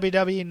Christian on the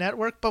WWE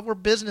Network, but we're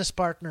business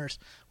partners.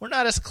 We're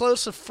not as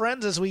close of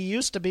friends as we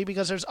used to be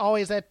because there's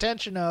always that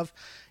tension of,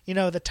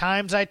 the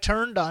times I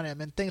turned on him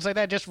and things like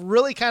that. Just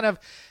really kind of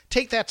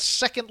take that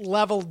second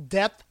level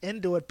depth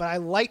into it. But I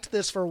liked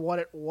this for what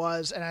it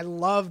was, and I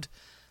loved,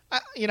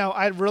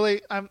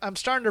 I'm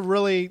starting to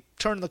really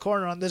turn the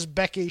corner on this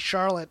Becky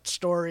Charlotte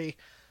story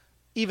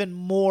even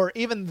more,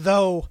 even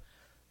though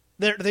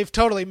they've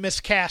totally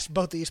miscast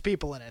both these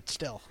people in it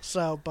still.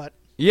 So, but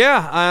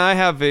yeah, I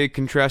have a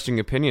contrasting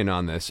opinion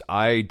on this.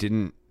 I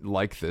didn't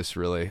like this,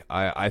 really.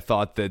 I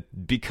thought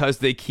that because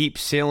they keep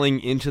sailing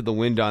into the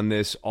wind on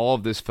this, all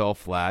of this fell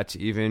flat.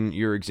 Even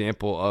your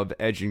example of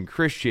Edge and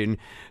Christian,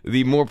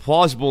 the more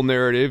plausible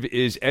narrative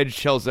is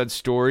Edge tells that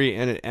story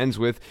and it ends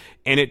with,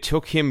 and it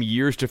took him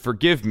years to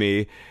forgive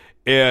me,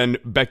 and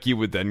Becky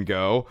would then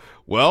go,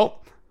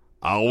 well,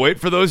 I'll wait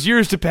for those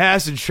years to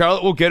pass and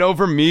Charlotte will get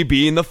over me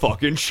being the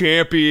fucking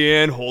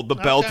champion, hold the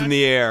belt in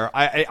the air.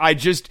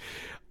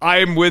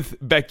 I'm with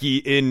Becky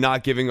in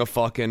not giving a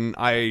fuck, and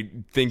I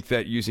think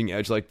that using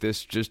Edge like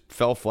this just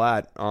fell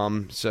flat.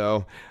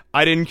 So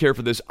I didn't care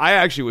for this. I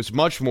actually was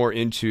much more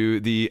into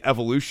the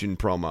Evolution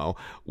promo,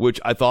 which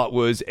I thought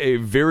was a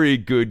very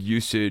good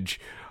usage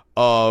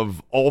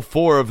of all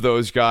four of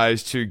those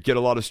guys to get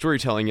a lot of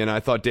storytelling in. I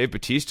thought Dave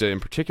Bautista in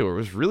particular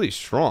was really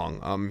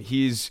strong.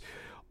 He's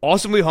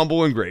awesomely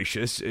humble and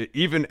gracious,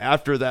 even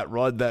after that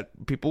run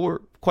that people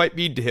were quite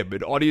mean to him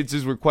and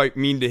audiences were quite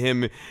mean to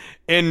him.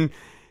 And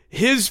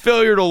his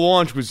failure to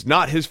launch was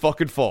not his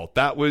fucking fault.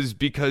 That was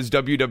because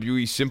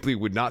WWE simply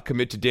would not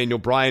commit to Daniel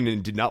Bryan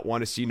and did not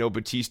want to see no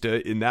Batista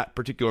in that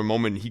particular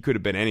moment. He could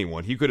have been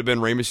anyone. He could have been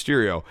Rey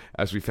Mysterio,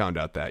 as we found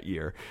out that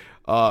year.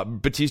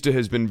 Batista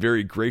has been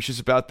very gracious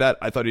about that.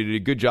 I thought he did a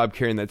good job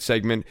carrying that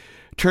segment,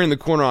 turning the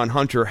corner on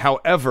Hunter.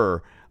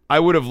 However, I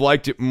would have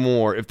liked it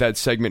more if that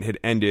segment had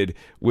ended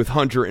with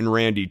Hunter and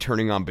Randy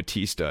turning on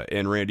Batista,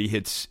 and Randy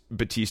hits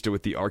Batista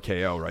with the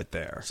RKO right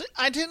there. See,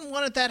 I didn't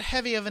want it that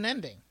heavy of an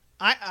ending.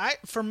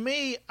 For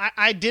me,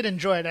 I did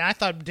enjoy it, and I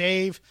thought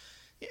Dave,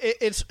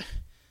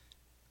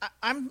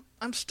 I'm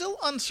still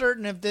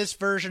uncertain if this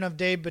version of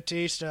Dave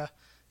Batista,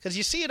 because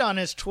you see it on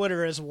his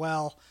Twitter as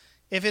well,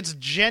 if it's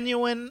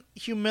genuine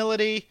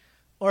humility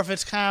or if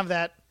it's kind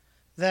of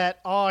that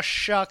aw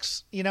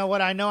shucks, you know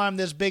what, I know I'm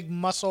this big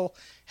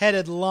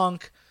muscle-headed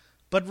lunk,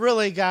 but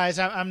really, guys,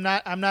 I'm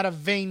not a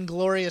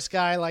vainglorious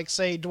guy like,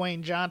 say,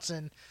 Dwayne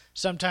Johnson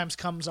sometimes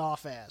comes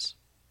off as.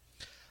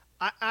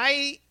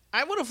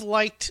 I would have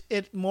liked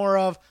it more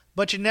of,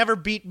 but you never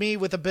beat me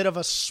with a bit of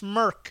a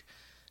smirk,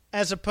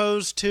 as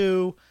opposed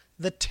to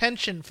the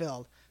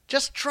tension-filled.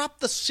 Just drop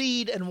the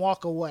seed and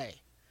walk away,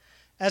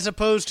 as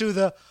opposed to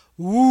the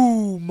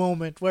ooh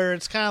moment where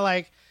it's kind of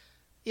like,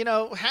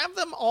 have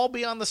them all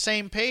be on the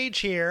same page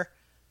here,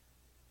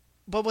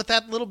 but with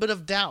that little bit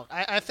of doubt.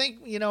 I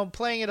think,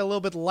 playing it a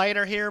little bit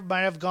lighter here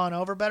might have gone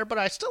over better, but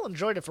I still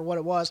enjoyed it for what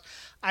it was.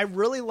 I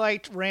really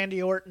liked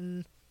Randy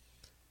Orton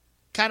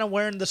kind of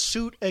wearing the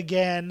suit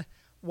again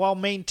while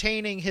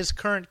maintaining his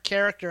current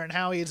character and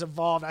how he's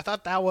evolved. I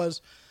thought that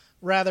was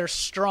rather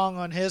strong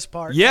on his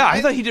part. Yeah,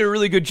 I thought he did a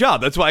really good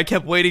job. That's why I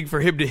kept waiting for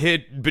him to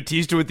hit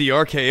Batista with the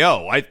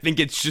RKO. I think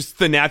it's just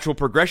the natural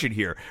progression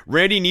here.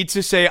 Randy needs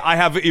to say, I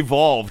have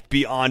evolved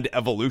beyond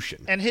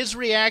evolution. And his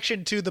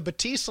reaction to the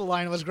Batista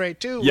line was great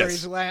too, yes, where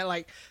he's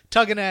like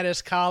tugging at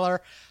his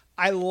collar.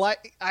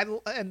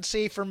 And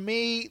see, for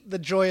me, the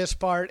joyous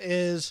part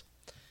is,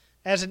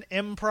 as an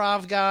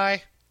improv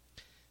guy,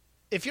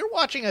 if you're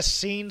watching a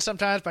scene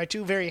sometimes by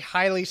two very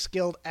highly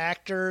skilled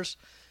actors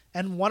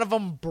and one of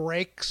them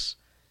breaks,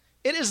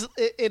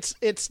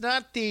 it's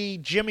not the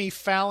Jimmy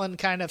Fallon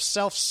kind of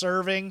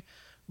self-serving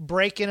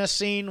break in a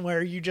scene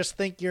where you just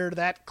think you're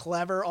that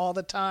clever all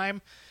the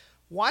time.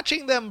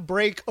 Watching them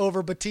break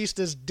over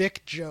Batista's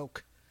dick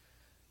joke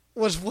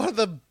was one of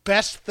the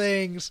best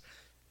things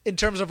in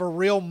terms of a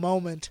real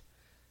moment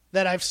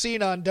that I've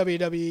seen on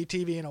WWE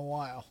TV in a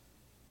while.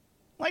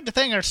 I'd like to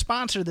thank our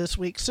sponsor this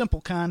week,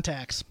 Simple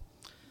Contacts.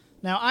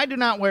 Now, I do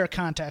not wear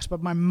contacts,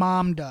 but my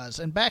mom does.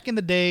 And back in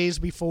the days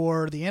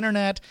before the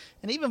internet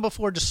and even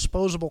before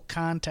disposable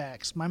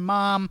contacts, my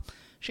mom,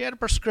 she had a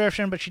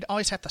prescription, but she'd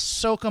always have to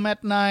soak them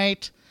at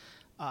night.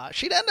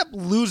 She'd end up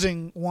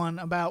losing one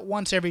about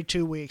once every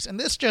 2 weeks. And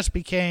this just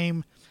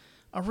became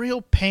a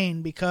real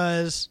pain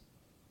because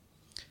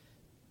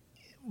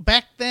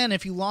back then,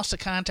 if you lost a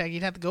contact,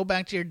 you'd have to go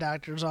back to your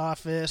doctor's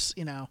office,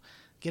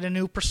 get a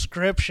new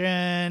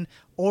prescription,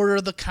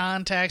 order the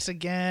contacts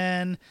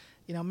again,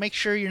 make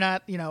sure you're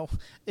not,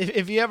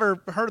 if you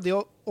ever heard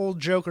the old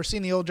joke or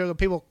seen the old joke of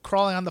people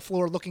crawling on the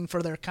floor looking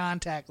for their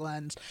contact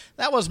lens,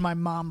 that was my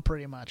mom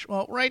pretty much.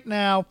 Well, right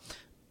now,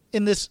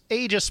 in this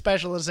age of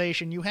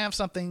specialization, you have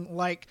something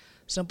like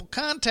Simple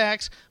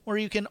Contacts where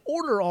you can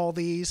order all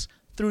these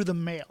through the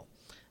mail.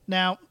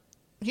 Now,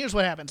 here's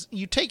what happens.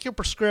 You take your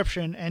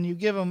prescription and you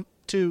give them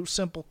to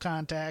Simple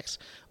Contacts,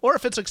 or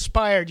if it's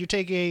expired, you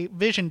take a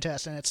vision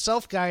test, and it's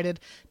self-guided,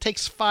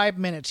 takes 5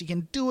 minutes. You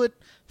can do it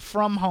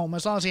from home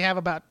as long as you have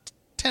about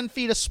 10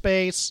 feet of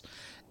space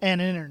and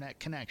an internet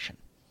connection.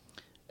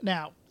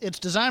 Now, it's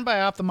designed by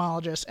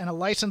ophthalmologists, and a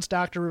licensed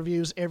doctor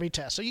reviews every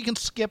test, so you can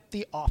skip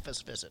the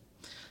office visit.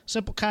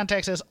 Simple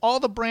Contacts has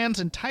all the brands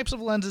and types of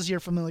lenses you're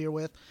familiar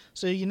with,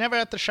 so you never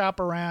have to shop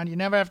around, you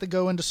never have to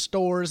go into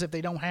stores if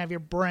they don't have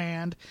your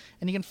brand,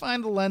 and you can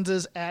find the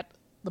lenses at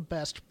the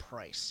best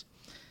price.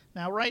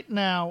 Now, right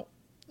now,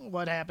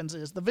 what happens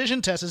is the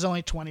vision test is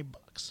only $20.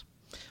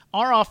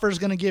 Our offer is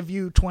going to give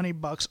you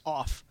 $20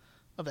 off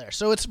of there,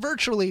 so it's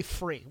virtually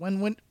free.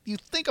 When you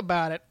think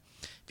about it,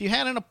 if you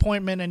had an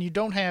appointment and you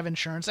don't have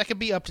insurance, that could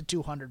be up to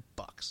 $200.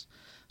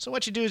 So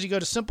what you do is you go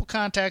to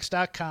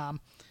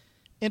simplecontacts.com,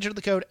 enter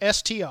the code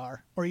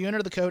STR, or you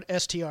enter the code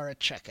STR at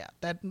checkout.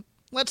 That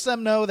lets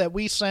them know that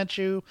we sent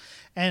you,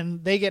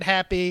 and they get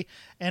happy,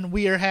 and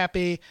we are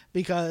happy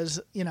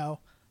because,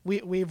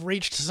 we've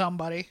reached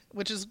somebody,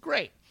 which is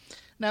great.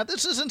 Now,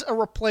 this isn't a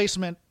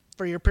replacement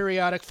for your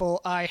periodic full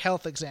eye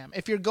health exam.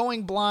 If you're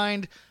going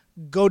blind,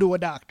 go to a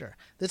doctor.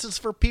 This is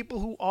for people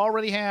who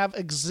already have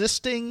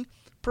existing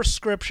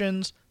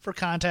prescriptions for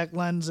contact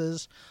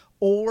lenses,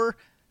 or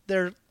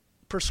their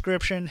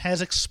prescription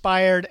has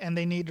expired and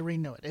they need to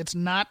renew it. It's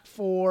not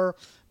for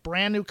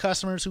brand new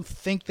customers who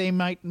think they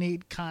might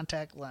need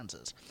contact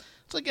lenses.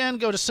 So again,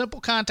 go to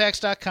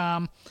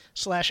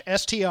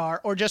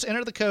simplecontacts.com/STR or just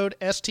enter the code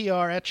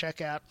STR at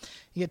checkout.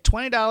 You get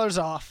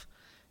 $20 off.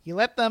 You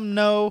let them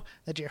know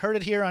that you heard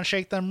it here on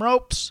Shake Them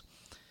Ropes.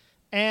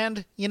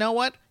 And you know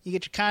what? You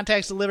get your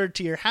contacts delivered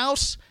to your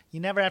house. You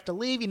never have to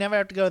leave. You never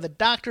have to go to the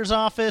doctor's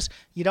office.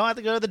 You don't have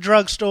to go to the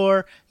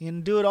drugstore. You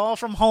can do it all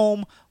from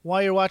home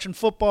while you're watching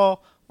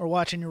football or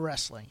watching your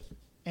wrestling.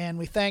 And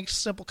we thank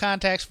Simple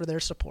Contacts for their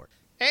support.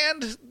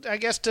 And I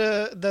guess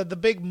the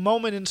big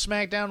moment in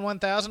SmackDown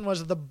 1000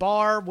 was The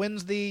Bar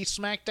wins the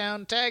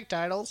SmackDown tag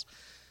titles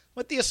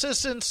with the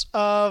assistance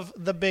of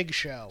The Big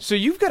Show. So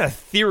you've got a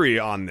theory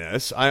on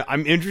this.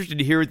 I'm interested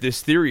to hear what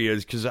this theory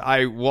is because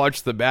I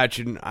watched the match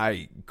and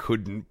I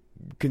couldn't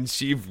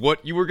conceive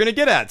what you were going to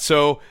get at.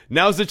 So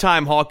now's the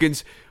time,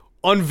 Hawkins.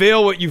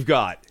 Unveil what you've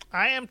got.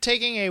 I am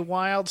taking a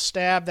wild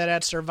stab that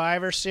at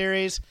Survivor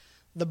Series,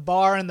 The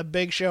Bar and The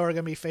Big Show are going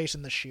to be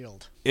facing the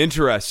Shield.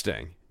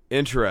 Interesting.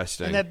 And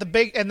that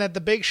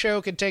the Big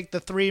Show can take the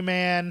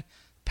 3-man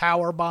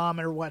power bomb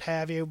or what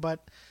have you,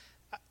 but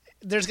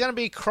there's going to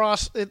be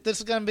this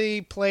is going to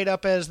be played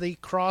up as the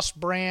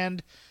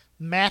cross-brand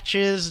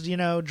matches,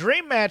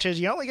 dream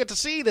matches. You only get to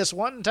see this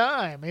one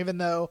time, even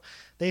though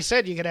they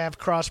said you could have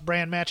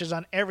cross-brand matches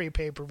on every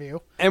pay-per-view.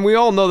 And we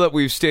all know that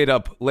we've stayed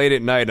up late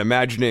at night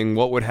imagining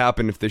what would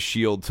happen if the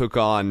Shield took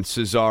on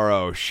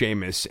Cesaro,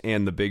 Sheamus,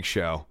 and the Big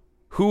Show.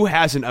 Who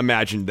hasn't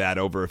imagined that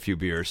over a few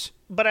beers?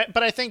 But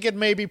I think it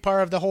may be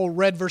part of the whole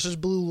red versus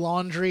blue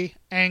laundry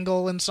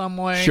angle in some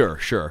way.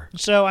 Sure.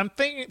 So I'm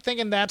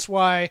thinking that's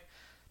why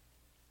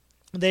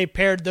they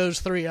paired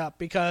those three up,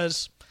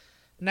 because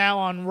now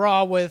on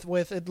Raw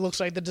with it looks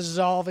like the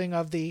dissolving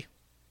of the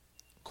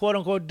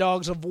quote-unquote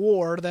Dogs of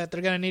War, that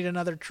they're going to need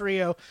another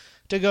trio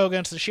to go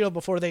against the Shield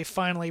before they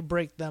finally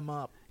break them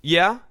up.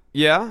 Yeah,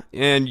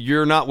 and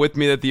you're not with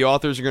me that the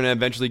authors are going to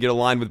eventually get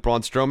aligned with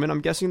Braun Strowman,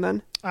 I'm guessing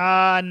then?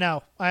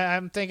 No.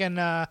 I'm thinking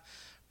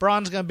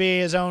Braun's going to be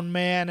his own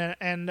man,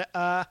 and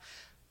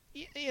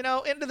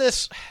into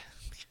this...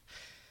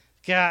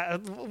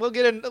 God,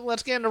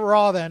 let's get into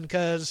Raw then,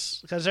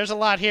 because there's a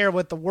lot here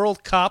with the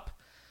World Cup,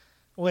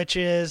 which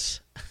is...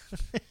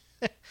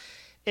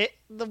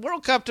 the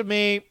World Cup to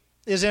me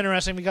is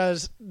interesting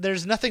because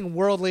there's nothing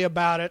worldly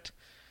about it.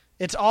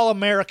 It's all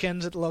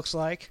Americans, it looks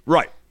like.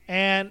 Right.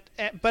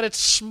 But it's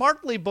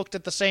smartly booked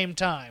at the same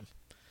time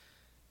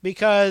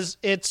because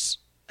it's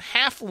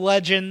half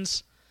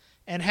legends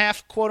and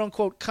half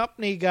quote-unquote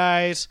company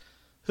guys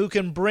who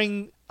can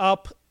bring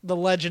up the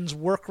legends'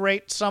 work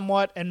rate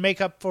somewhat and make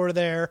up for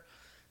their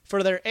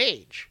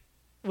age.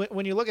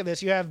 When you look at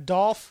this, you have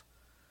Dolph,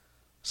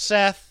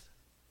 Seth,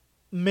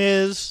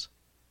 Miz,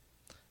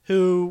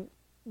 who,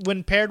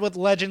 when paired with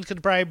legends,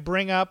 could probably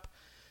bring up,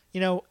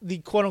 the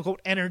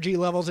quote-unquote energy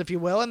levels, if you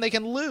will, and they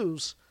can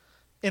lose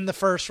in the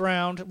first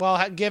round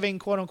while giving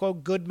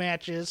quote-unquote good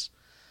matches.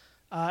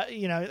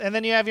 And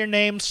then you have your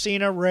names,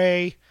 Cena,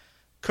 Ray,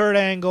 Kurt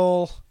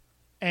Angle,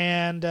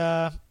 and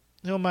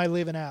who am I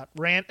leaving out?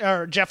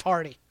 Jeff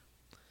Hardy.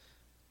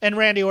 And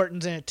Randy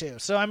Orton's in it too.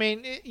 So, I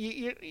mean,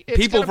 it's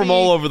people from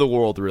all over the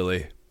world,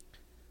 really.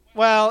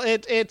 Well,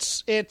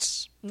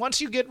 it's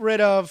once you get rid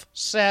of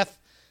Seth,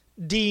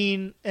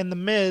 Dean, and The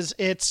Miz,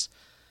 it's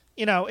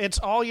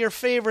all your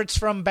favorites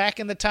from back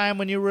in the time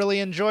when you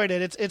really enjoyed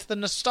it. It's the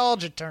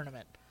nostalgia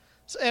tournament.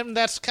 And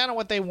that's kind of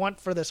what they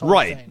want for this whole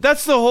thing. Right.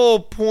 That's the whole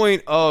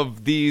point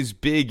of these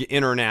big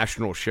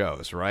international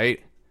shows, right?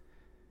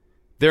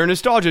 They're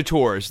nostalgia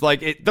tours.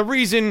 Like, the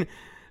reason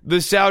the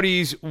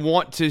Saudis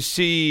want to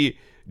see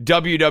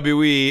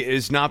WWE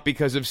is not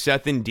because of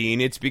Seth and Dean.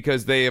 It's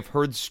because they have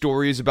heard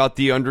stories about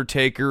The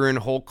Undertaker and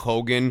Hulk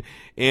Hogan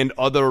and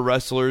other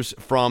wrestlers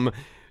from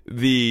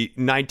the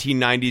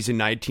 1990s and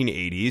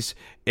 1980s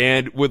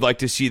and would like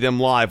to see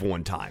them live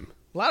one time.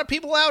 A lot of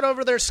people out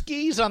over their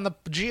skis on the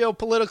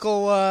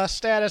geopolitical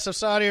status of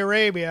Saudi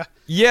Arabia.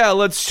 Yeah,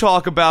 let's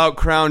talk about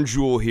Crown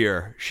Jewel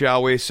here,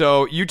 shall we?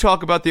 So you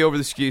talk about the over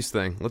the skis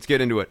thing. Let's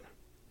get into it.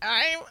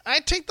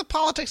 I take the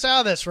politics out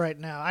of this right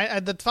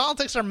now. The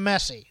politics are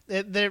messy.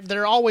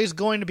 They're always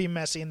going to be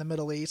messy in the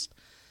Middle East.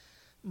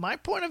 My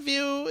point of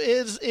view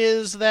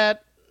is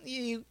that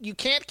you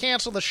can't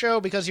cancel the show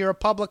because you're a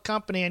public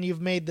company and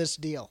you've made this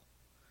deal.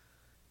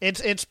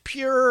 It's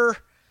pure,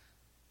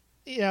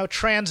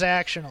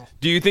 transactional.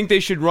 Do you think they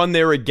should run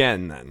there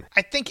again then?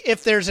 I think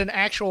if there's an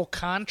actual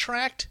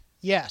contract,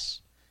 yes.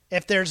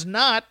 If there's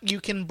not,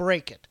 you can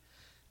break it.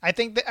 I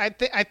think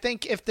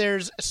if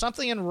there's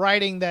something in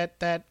writing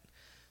that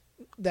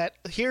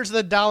here's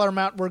the dollar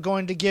amount we're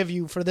going to give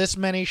you for this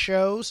many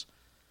shows,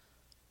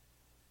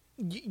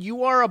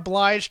 you are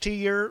obliged to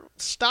your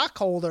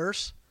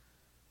stockholders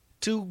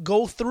to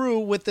go through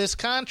with this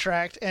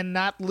contract and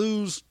not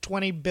lose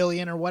 $20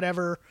 billion or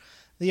whatever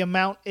the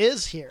amount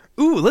is here.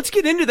 Ooh, let's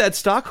get into that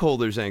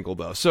stockholders angle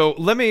though. So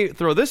let me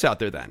throw this out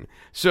there then.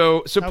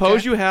 So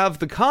suppose you have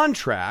the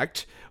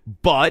contract,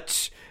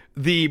 but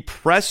the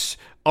press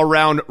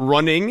around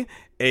running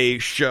a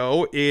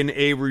show in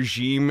a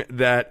regime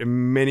that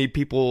many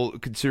people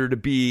consider to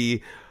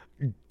be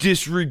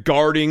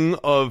disregarding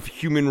of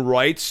human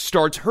rights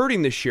starts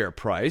hurting the share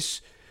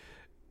price.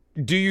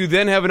 Do you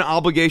then have an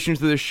obligation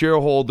to the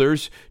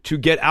shareholders to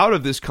get out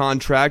of this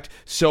contract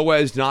so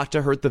as not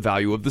to hurt the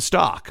value of the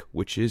stock,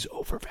 which is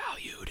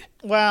overvalued?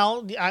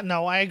 Well,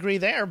 no, I agree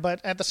there, but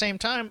at the same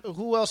time,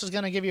 who else is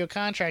going to give you a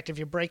contract if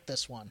you break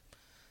this one?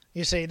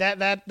 You see,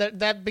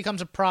 that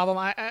becomes a problem.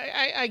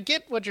 I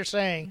get what you're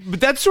saying. But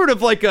that's sort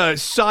of like a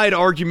side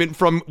argument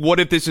from what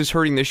if this is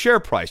hurting the share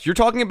price? You're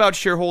talking about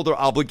shareholder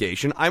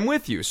obligation. I'm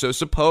with you. So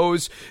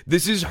suppose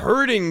this is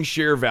hurting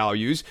share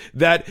values,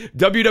 that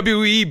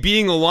WWE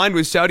being aligned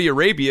with Saudi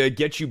Arabia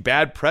gets you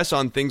bad press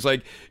on things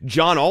like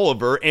John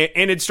Oliver,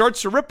 and it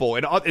starts to ripple.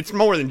 It's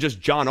more than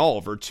just John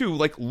Oliver, too.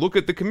 Like, look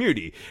at the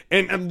community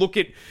and look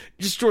at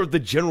just sort of the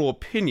general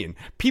opinion.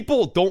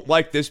 People don't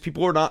like this.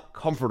 People are not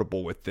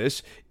comfortable with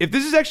this. If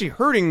this is actually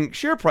hurting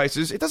share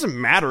prices, it doesn't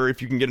matter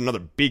if you can get another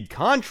big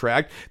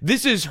contract.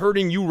 This is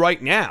hurting you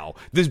right now.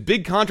 This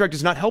big contract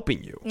is not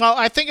helping you. Well,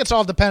 I think it's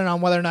all dependent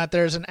on whether or not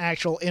there's an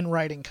actual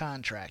in-writing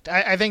contract.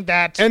 I think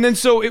that's... And then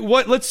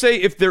let's say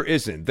if there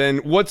isn't, then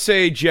what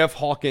say Jeff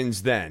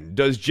Hawkins then?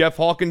 Does Jeff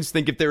Hawkins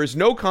think if there is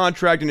no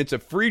contract and it's a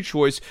free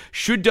choice,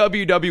 should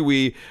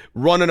WWE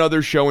run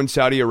another show in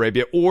Saudi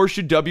Arabia, or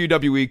should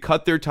WWE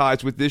cut their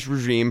ties with this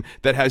regime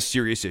that has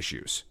serious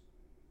issues?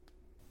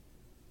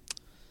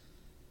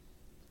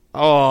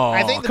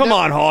 Oh, come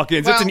on,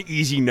 Hawkins. That's an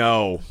easy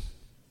no.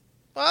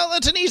 Well,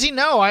 it's an easy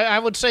no. I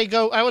would say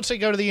go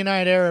to the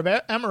United Arab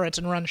Emirates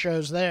and run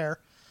shows there.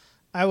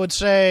 I would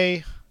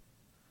say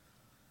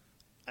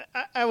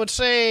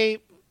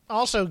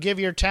also give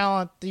your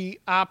talent the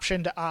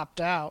option to opt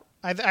out.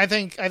 I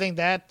think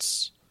that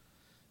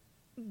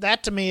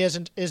to me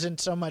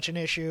isn't so much an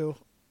issue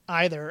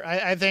either.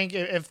 I think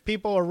if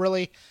people are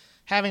really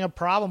having a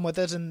problem with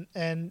this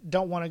and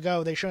don't want to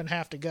go, they shouldn't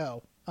have to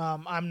go.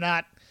 I'm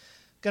not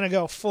going to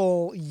go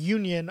full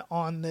union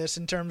on this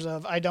in terms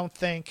of I don't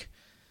think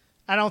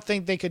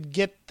they could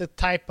get the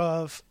type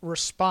of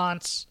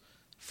response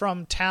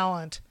from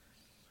talent.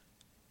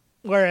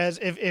 Whereas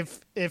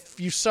if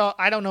you saw,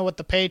 I don't know what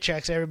the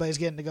paychecks everybody's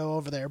getting to go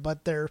over there,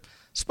 but they're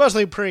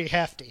supposedly pretty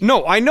hefty.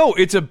 No, I know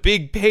it's a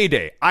big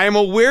payday. I am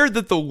aware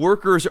that the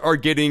workers are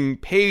getting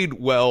paid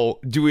well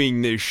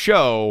doing this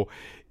show.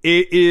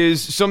 It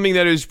is something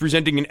that is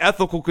presenting an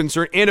ethical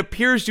concern and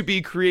appears to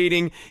be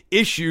creating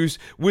issues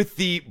with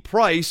the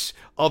price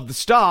of the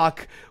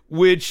stock,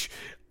 which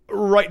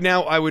right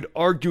now I would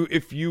argue,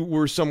 if you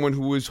were someone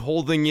who was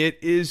holding it,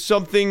 is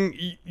something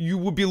you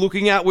would be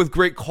looking at with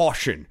great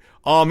caution.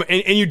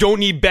 And you don't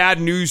need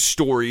bad news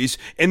stories,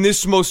 and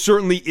this most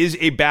certainly is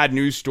a bad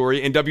news story,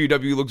 and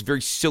WWE looks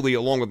very silly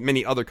along with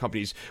many other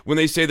companies when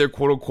they say they're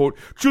quote-unquote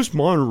just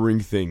monitoring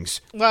things.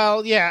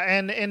 Well, yeah,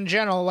 and in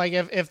general, like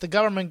if the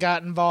government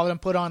got involved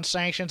and put on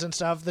sanctions and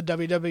stuff, the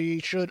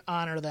WWE should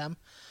honor them.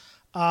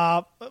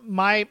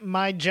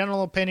 My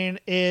general opinion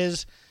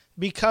is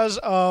because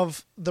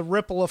of the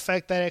ripple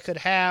effect that it could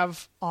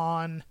have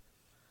on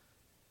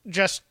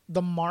just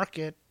the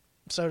market,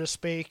 so to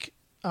speak,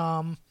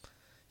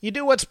 you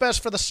do what's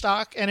best for the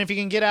stock, and if you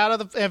can get out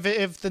of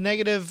if the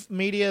negative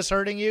media is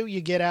hurting you,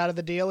 you get out of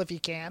the deal if you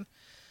can.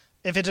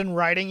 If it's in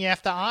writing, you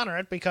have to honor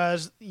it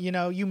because,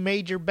 you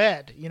made your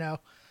bed,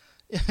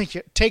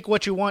 Take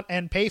what you want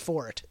and pay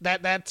for it.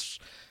 That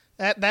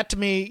to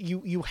me,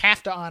 you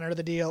have to honor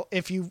the deal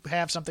if you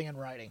have something in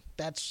writing.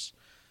 That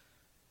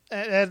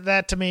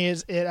to me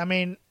is it. I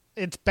mean,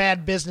 it's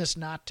bad business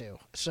not to.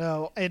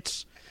 So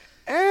it's...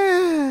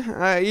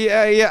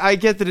 Yeah, I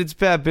get that it's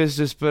bad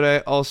business, but I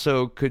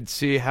also could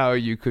see how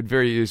you could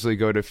very easily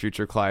go to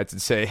future clients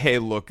and say, hey,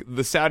 look,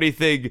 the Saudi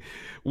thing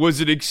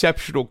was an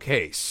exceptional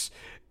case,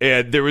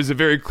 and there was a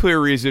very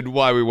clear reason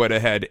why we went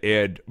ahead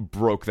and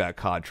broke that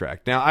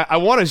contract. Now, I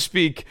want to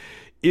speak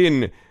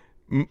in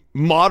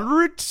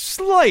moderate,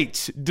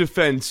 slight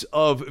defense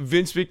of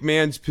Vince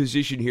McMahon's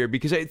position here,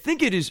 because I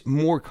think it is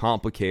more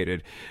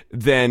complicated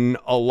than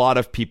a lot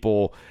of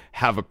people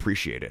have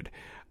appreciated.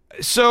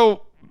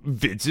 So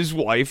Vince's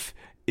wife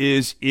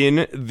is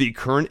in the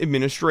current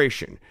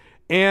administration,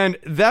 and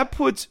that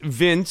puts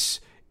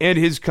Vince and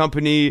his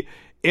company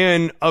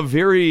in a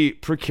very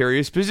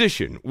precarious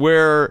position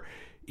where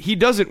he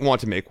doesn't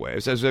want to make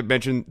waves. As I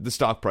mentioned, the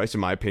stock price,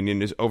 in my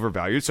opinion, is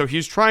overvalued, so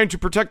he's trying to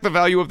protect the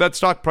value of that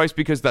stock price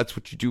because that's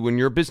what you do when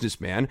you're a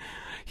businessman.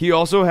 He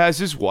also has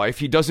his wife.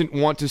 He doesn't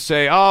want to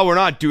say, oh, we're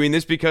not doing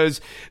this, because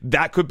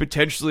that could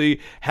potentially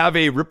have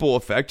a ripple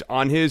effect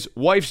on his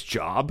wife's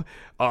job.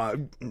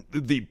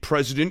 The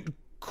president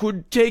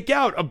could take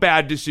out a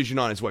bad decision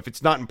on his wife.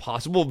 It's not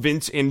impossible.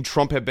 Vince and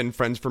Trump have been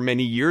friends for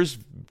many years.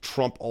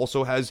 Trump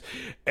also has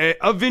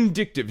a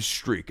vindictive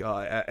streak,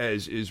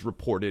 as is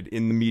reported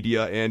in the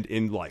media and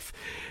in life.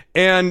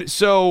 And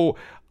so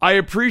I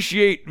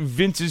appreciate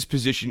Vince's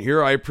position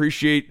here. I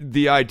appreciate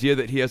the idea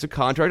that he has a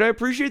contract. I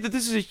appreciate that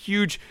this is a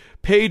huge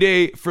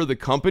payday for the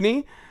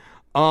company.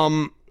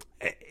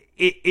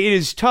 It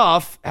is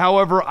tough.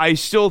 However, I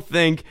still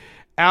think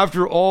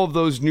after all of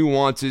those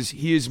nuances,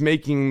 he is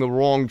making the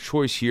wrong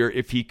choice here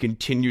if he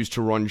continues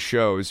to run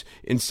shows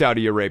in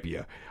Saudi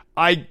Arabia.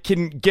 I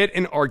can get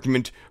an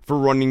argument for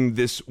running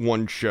this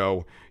one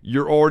show.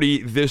 You're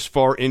already this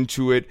far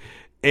into it,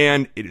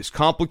 and it is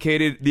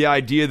complicated. The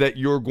idea that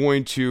you're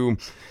going to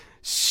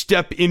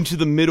step into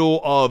the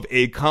middle of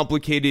a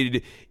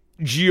complicated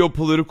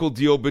geopolitical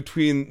deal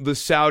between the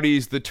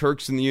Saudis, the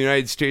Turks, and the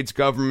United States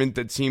government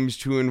that seems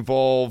to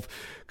involve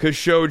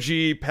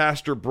Khashoggi,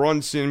 Pastor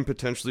Brunson,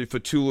 potentially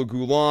Fethullah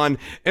Gulen,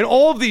 and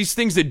all of these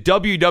things that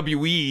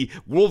WWE,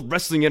 World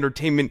Wrestling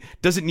Entertainment,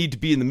 doesn't need to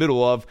be in the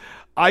middle of.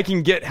 I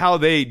can get how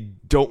they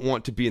don't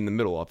want to be in the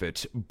middle of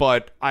it,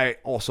 but I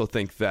also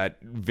think that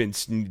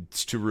Vince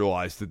needs to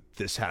realize that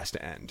this has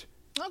to end.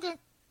 Okay,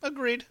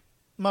 agreed,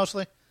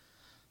 mostly.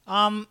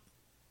 Dean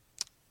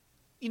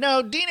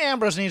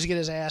Ambrose needs to get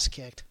his ass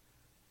kicked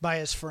by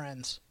his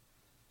friends.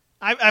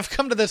 I've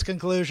come to this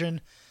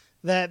conclusion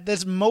that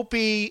this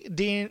mopey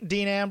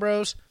Dean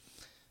Ambrose,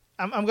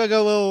 I'm going to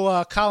go a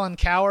little Colin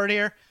Cowherd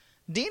here.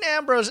 Dean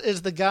Ambrose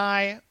is the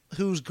guy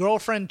whose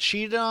girlfriend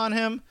cheated on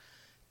him,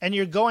 and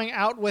you're going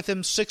out with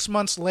him 6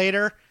 months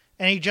later,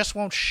 and he just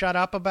won't shut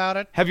up about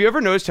it. Have you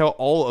ever noticed how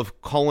all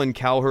of Colin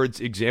Cowherd's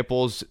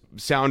examples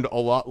sound a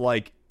lot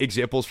like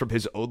examples from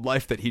his own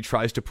life that he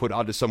tries to put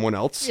onto someone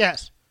else?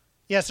 Yes,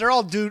 they're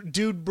all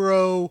dude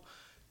bro.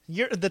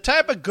 You're the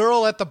type of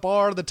girl at the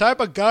bar, the type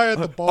of guy at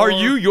the bar. Are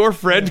you your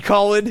friend,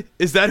 Colin?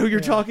 Is that who you're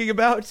talking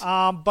about?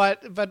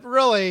 But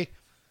really,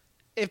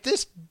 if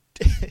this,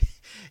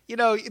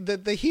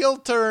 the heel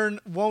turn,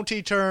 won't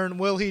he turn,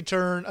 will he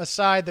turn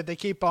aside that they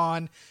keep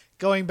on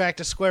going back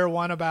to square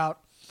one about,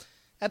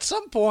 at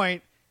some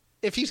point,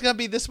 if he's going to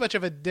be this much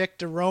of a dick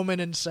to Roman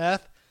and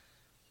Seth,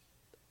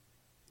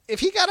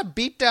 if he got a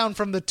beatdown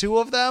from the two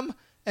of them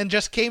and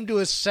just came to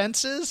his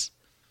senses,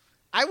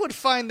 I would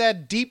find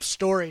that deep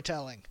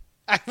storytelling.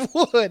 I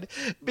would,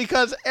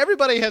 because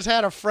everybody has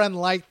had a friend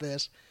like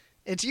this.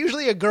 It's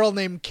usually a girl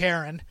named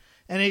Karen,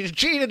 and he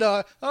cheated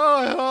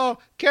on.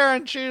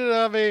 Karen cheated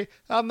on me.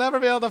 I'll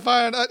never be able to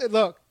find.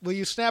 Look, will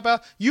you snap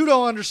out? You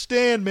don't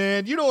understand,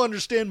 man. You don't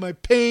understand my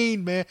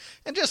pain, man.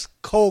 And just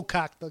cold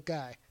cock the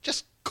guy.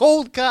 Just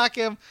cold cock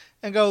him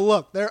and go,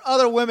 look, there are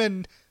other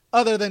women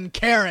other than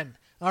Karen.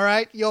 All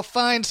right, you'll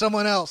find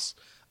someone else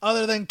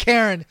other than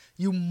Karen.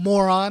 You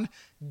moron.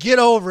 Get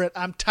over it.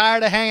 I'm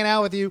tired of hanging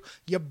out with you.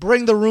 You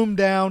bring the room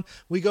down.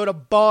 We go to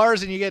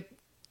bars and you get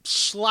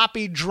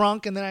sloppy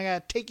drunk, and then I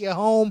gotta take you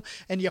home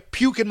and you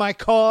puke in my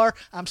car.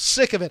 I'm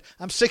sick of it.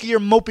 I'm sick of your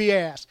mopey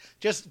ass.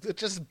 Just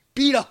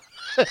beat up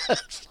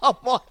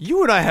someone.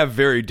 You and I have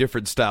very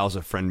different styles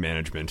of friend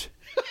management.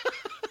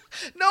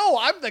 No,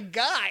 I'm the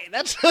guy.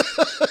 That's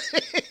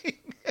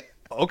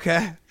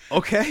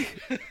Okay.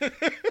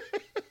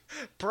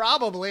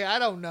 Probably. I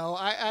don't know.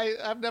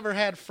 I've never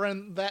had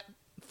friends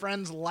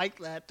like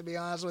that, to be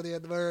honest with you,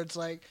 where it's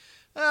like,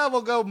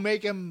 we'll go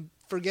make him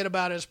forget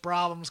about his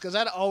problems, because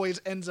that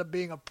always ends up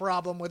being a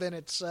problem within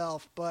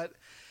itself. But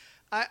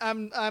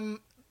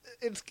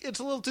it's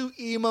a little too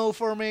emo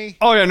for me.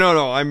 Oh yeah,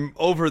 no, I'm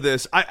over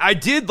this. I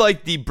did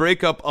like the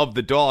breakup of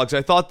the dogs.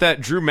 I thought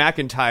that Drew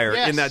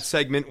McIntyre in that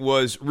segment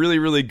was really,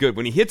 really good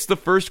when he hits the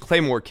first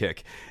Claymore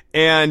kick.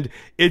 And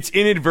it's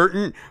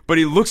inadvertent, but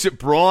he looks at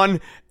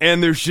Braun,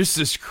 and there's just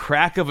this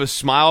crack of a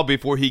smile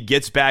before he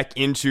gets back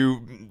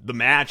into the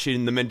match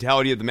and the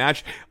mentality of the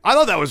match. I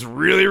thought that was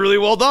really, really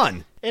well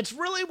done. It's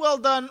really well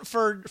done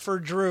for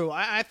Drew.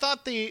 I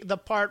thought the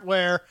part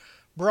where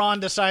Braun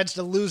decides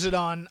to lose it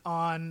on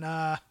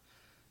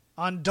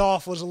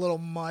Dolph was a little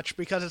much,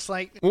 because it's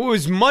like... Well, it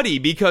was muddy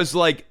because,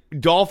 like,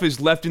 Dolph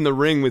is left in the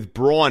ring with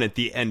Braun at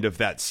the end of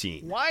that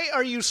scene. Why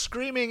are you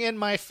screaming in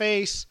my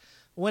face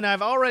when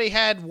I've already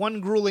had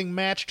one grueling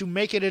match to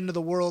make it into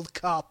the World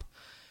Cup?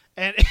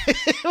 And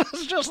it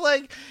was just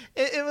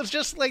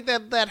like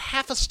that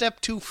half a step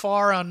too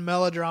far on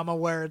melodrama,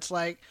 where it's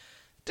like,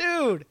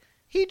 dude,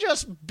 he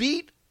just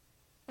beat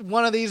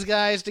one of these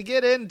guys to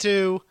get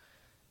into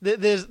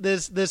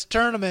this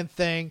tournament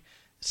thing.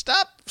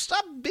 Stop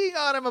being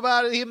on him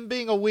about him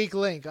being a weak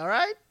link, all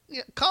right?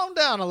 Yeah, calm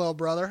down a little,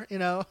 brother.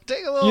 Take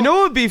a little... You know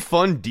what would be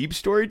fun deep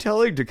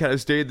storytelling to kind of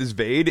stay in this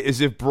vein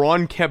is if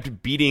Braun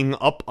kept beating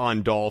up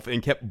on Dolph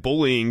and kept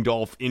bullying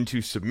Dolph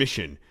into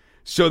submission.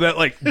 So that,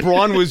 like,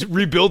 Braun was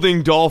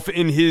rebuilding Dolph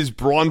in his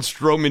Braun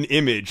Strowman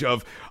image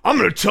of, I'm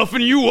going to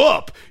toughen you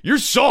up. You're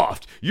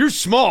soft. You're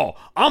small.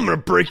 I'm going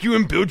to break you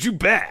and build you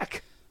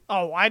back.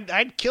 Oh,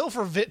 I'd kill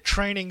for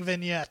training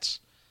vignettes.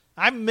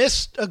 I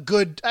missed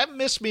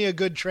me a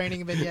good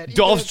training vignette.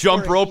 Dolph's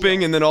jump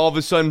roping, and then all of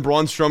a sudden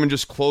Braun Strowman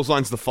just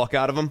clotheslines the fuck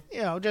out of him.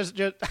 Just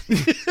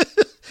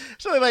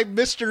something like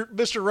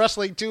Mr.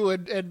 Wrestling 2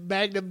 and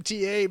Magnum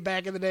TA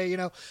back in the day,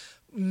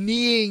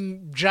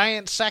 kneeing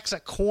giant sacks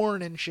of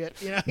corn and shit.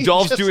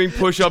 Dolph's doing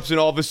push-ups, and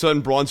all of a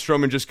sudden Braun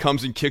Strowman just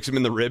comes and kicks him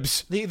in the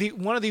ribs. The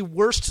one of the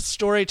worst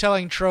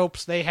storytelling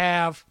tropes they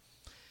have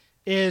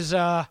is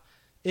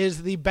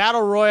the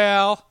battle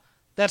royale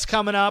that's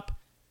coming up,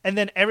 and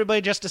then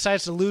everybody just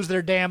decides to lose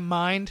their damn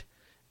mind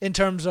in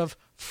terms of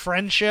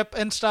friendship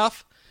and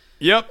stuff.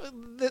 Yep.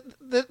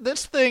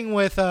 This thing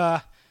with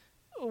Nia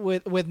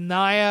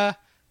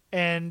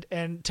and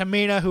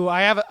Tamina, who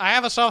I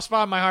have a soft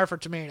spot in my heart for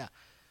Tamina.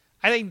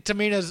 I think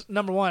Tamina's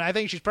number one. I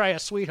think she's probably a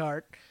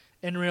sweetheart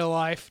in real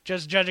life,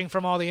 just judging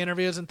from all the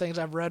interviews and things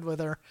I've read with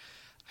her.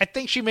 I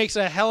think she makes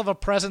a hell of a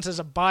presence as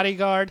a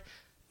bodyguard.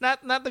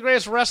 Not the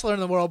greatest wrestler in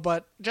the world,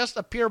 but just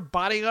a pure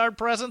bodyguard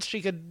presence.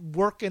 She could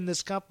work in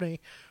this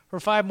company for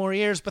 5 more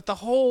years. But the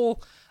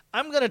whole,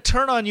 I'm going to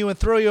turn on you and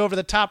throw you over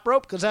the top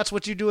rope because that's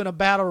what you do in a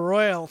battle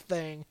royal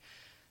thing.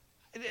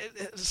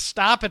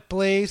 Stop it,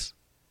 please.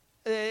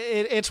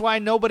 It's why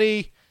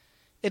nobody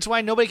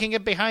can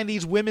get behind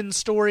these women's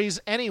stories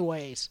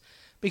anyways,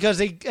 because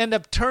they end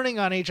up turning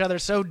on each other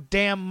so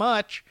damn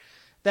much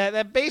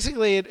that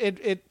basically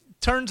it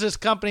turns this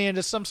company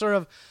into some sort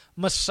of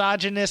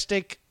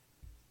misogynistic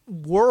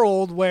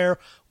world where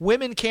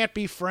women can't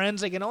be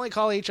friends. They can only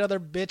call each other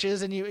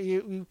bitches, and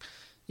you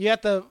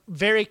have to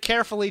very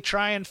carefully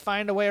try and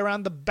find a way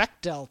around the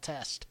Bechdel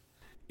test.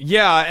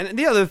 Yeah, and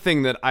the other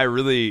thing that I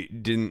really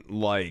didn't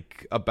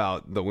like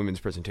about the women's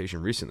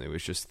presentation recently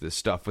was just this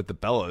stuff with the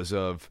Bellas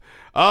of,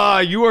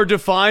 you are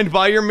defined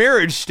by your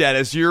marriage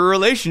status, your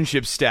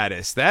relationship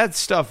status. That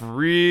stuff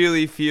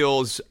really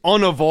feels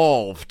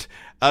unevolved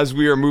as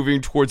we are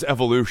moving towards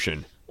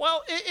evolution.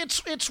 Well,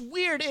 it's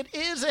weird. It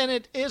is and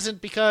it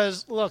isn't,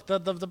 because, look, the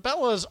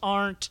Bellas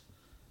aren't...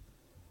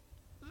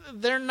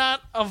 They're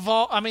not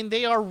evolved. I mean,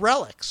 they are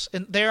relics,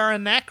 and they are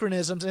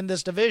anachronisms in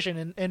this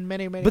division in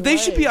many, many ways. But they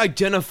should be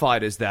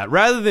identified as that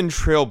rather than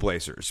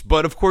trailblazers.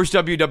 But of course,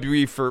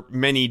 WWE, for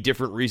many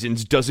different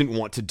reasons, doesn't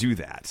want to do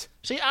that.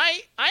 See,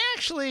 I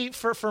actually,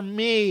 for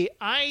me,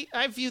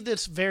 I view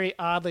this very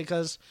oddly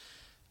because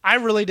I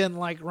really didn't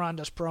like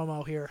Ronda's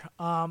promo here.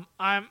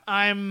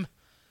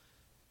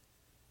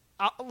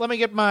 Let me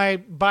get my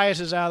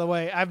biases out of the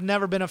way. I've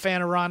never been a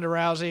fan of Ronda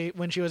Rousey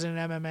when she was in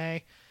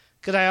MMA.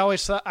 Because I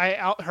always thought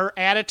her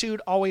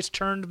attitude always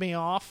turned me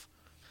off.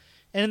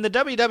 And in the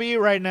WWE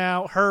right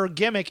now, her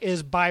gimmick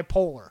is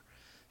bipolar.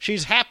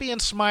 She's happy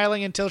and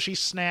smiling until she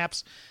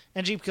snaps,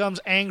 and she becomes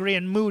angry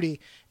and moody.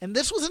 And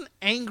this was an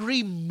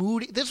angry,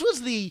 moody... This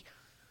was the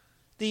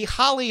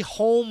Holly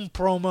Holm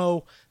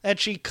promo that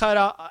she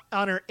cut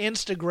on her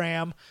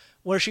Instagram,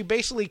 where she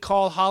basically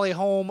called Holly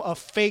Holm a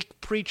fake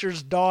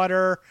preacher's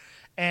daughter,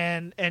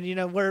 and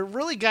where it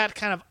really got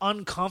kind of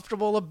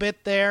uncomfortable a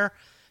bit there,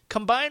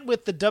 combined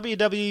with the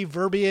WWE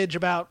verbiage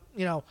about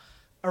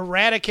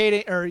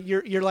eradicating or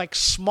you're like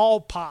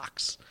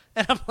smallpox,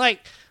 and I'm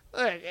like,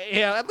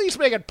 at least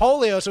make it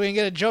polio so we can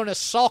get a Jonas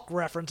Salk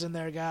reference in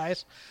there,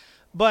 guys.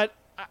 But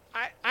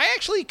I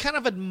actually kind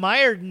of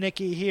admired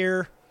Nikki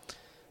here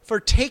for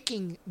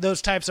taking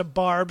those types of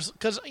barbs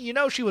because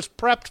she was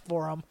prepped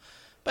for them,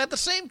 but at the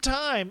same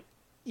time,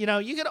 you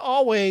can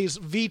always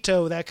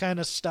veto that kind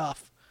of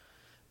stuff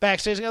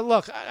backstage. And go,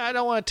 look, I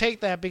don't want to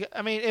take that because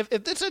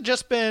if this had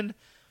just been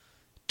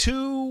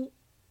two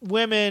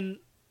women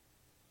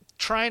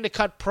trying to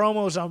cut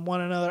promos on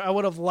one another, I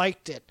would have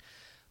liked it.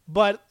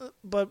 But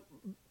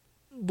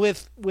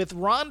with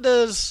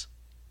Ronda's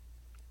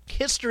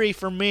history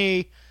for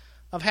me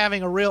of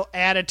having a real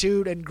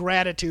attitude and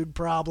gratitude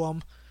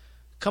problem,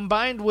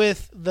 combined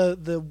with the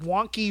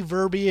wonky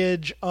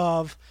verbiage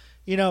of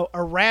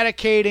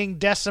eradicating,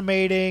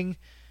 decimating,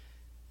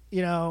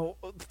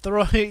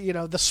 throwing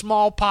the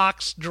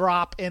smallpox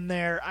drop in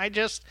there,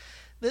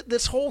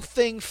 this whole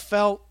thing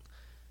felt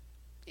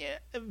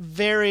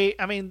very.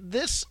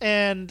 This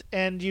and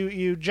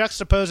you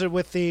juxtapose it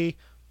with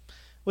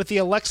the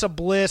Alexa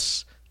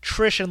Bliss,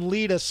 Trish and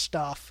Lita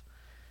stuff.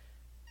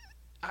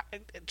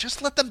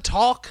 Just let them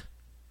talk.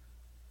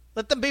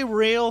 Let them be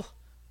real,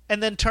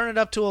 and then turn it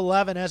up to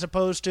 11 as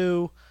opposed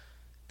to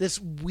this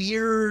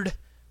weird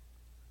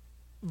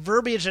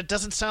verbiage that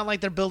doesn't sound like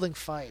they're building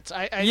fights.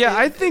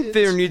 I think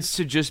there needs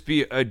to just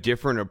be a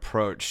different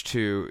approach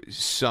to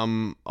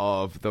some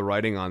of the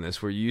writing on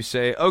this, where you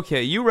say,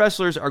 okay, you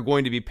wrestlers are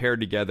going to be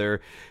paired together.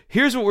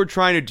 Here's what we're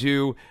trying to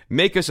do.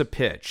 Make us a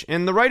pitch.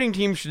 And the writing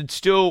team should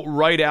still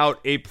write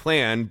out a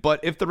plan, but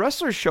if the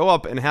wrestlers show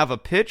up and have a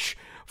pitch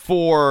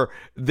for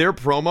their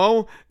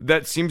promo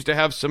that seems to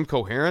have some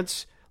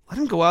coherence, let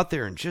them go out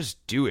there and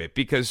just do it,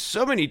 because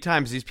so many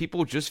times these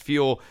people just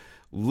feel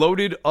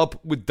loaded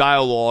up with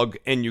dialogue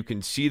and you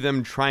can see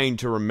them trying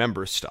to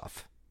remember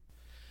stuff.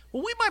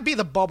 Well, we might be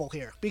the bubble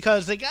here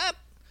because they got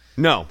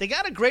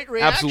a great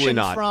reaction. Absolutely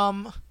not.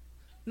 We're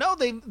not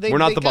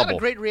the bubble. A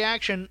great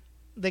reaction.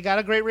 They got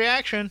a great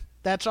reaction.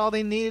 That's all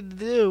they needed to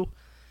do.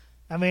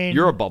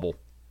 You're a bubble.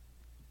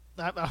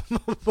 I'm a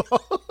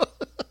bubble.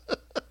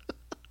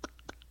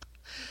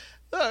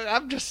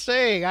 I'm just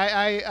saying.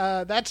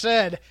 That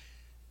said,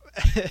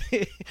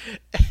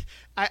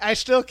 I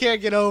still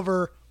can't get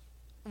over.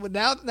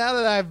 Now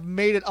that I've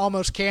made it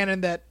almost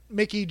canon that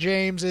Mickie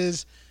James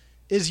is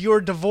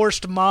your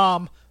divorced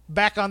mom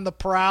back on the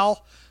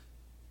prowl,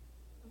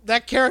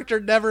 that character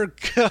never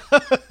gets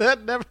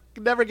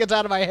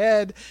out of my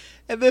head.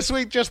 And this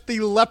week, just the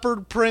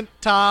leopard print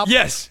top.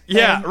 Yes,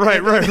 yeah,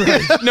 right.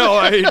 No,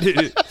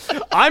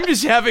 I'm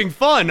just having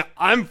fun.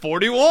 I'm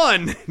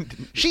 41.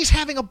 She's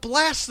having a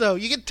blast, though.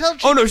 You can tell.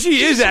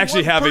 She is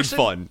actually having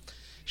fun.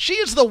 She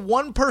is the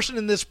one person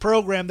in this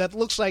program that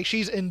looks like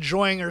she's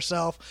enjoying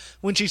herself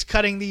when she's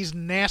cutting these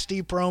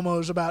nasty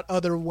promos about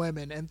other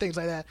women and things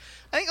like that.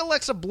 I think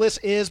Alexa Bliss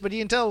is, but you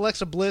can tell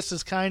Alexa Bliss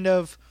is kind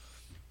of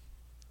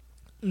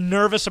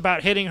nervous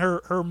about hitting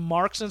her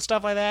marks and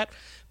stuff like that.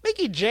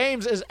 Mickie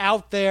James is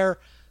out there.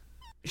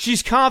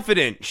 She's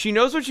confident. She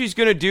knows what she's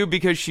going to do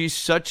because she's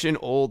such an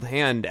old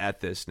hand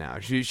at this now.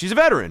 She's a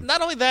veteran.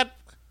 Not only that,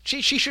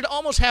 she should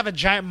almost have a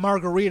giant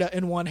margarita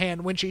in one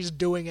hand when she's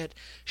doing it.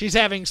 She's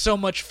having so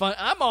much fun.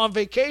 I'm on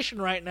vacation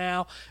right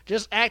now,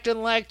 just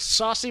acting like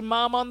saucy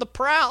mom on the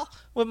prowl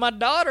with my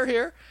daughter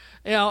here.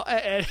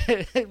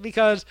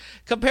 Because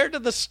compared to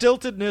the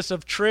stiltedness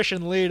of Trish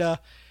and Lita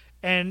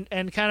and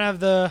kind of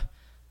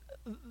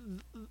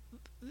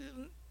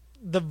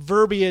the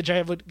verbiage,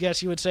 I would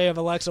guess you would say, of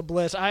Alexa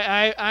Bliss,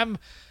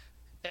 I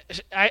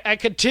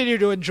continue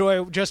to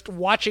enjoy just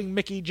watching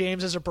Mickie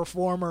James as a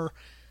performer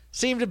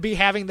seem to be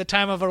having the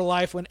time of her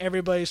life when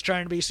everybody's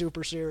trying to be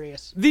super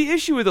serious. The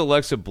issue with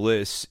Alexa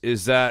Bliss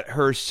is that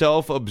her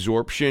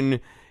self-absorption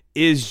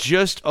is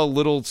just a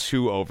little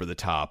too over the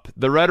top.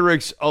 The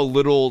rhetoric's a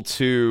little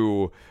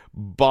too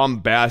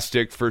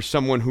bombastic for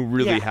someone who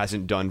really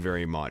hasn't done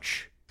very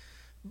much.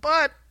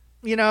 But,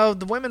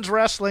 the women's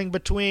wrestling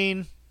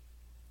between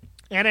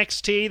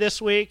NXT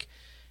this week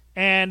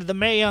and the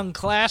Mae Young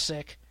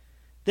Classic,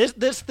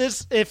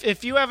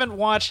 if you haven't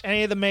watched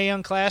any of the Mae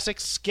Young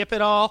Classics, skip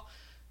it all.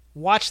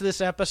 Watch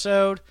this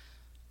episode.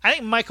 I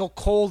think Michael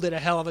Cole did a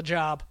hell of a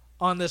job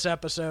on this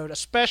episode,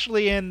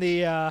 especially in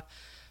the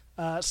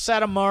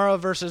Satomura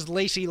versus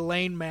Lacey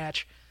Lane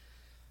match.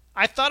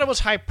 I thought it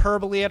was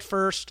hyperbole at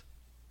first,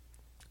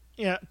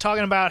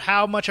 talking about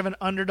how much of an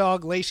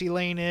underdog Lacey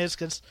Lane is,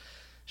 because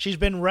she's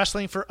been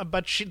wrestling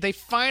but they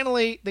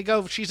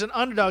go, she's an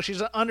underdog,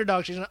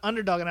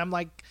 and I'm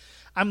like,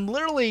 I'm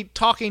literally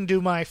talking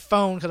to my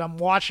phone because I'm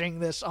watching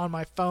this on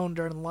my phone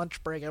during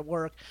lunch break at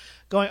work,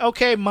 going,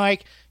 okay,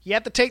 Mike, you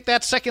have to take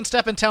that second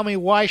step and tell me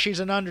why she's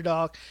an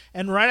underdog.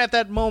 And right at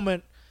that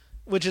moment,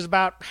 which is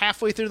about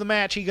halfway through the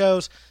match, he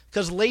goes,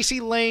 because Lacey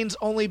Lane's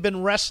only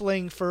been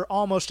wrestling for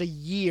almost a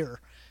year,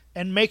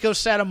 and Meiko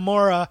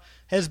Satomura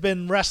has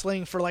been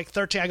wrestling for like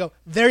 13. I go,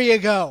 there you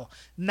go.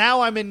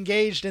 Now I'm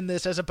engaged in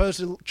this as opposed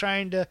to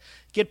trying to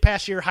get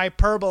past your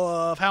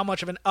hyperbole of how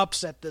much of an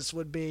upset this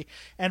would be.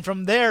 And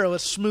from there, it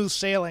was smooth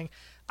sailing.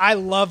 I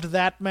loved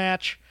that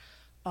match.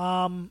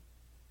 I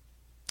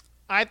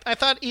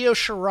thought Io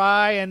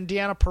Shirai and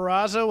Deonna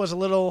Purrazzo was a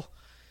little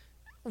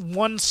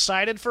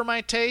one-sided for my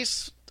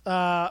taste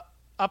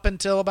up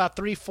until about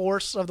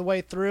 3/4 of the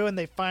way through, and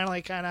they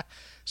finally kind of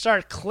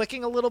started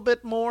clicking a little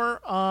bit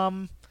more.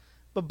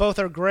 But both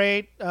are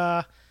great.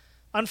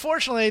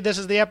 Unfortunately, this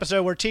is the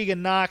episode where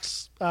Tegan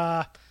Nox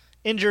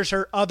injures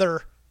her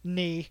other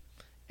knee.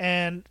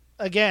 And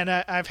again,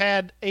 I've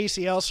had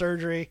ACL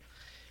surgery.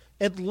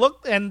 It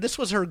looked, and this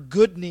was her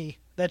good knee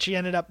that she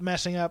ended up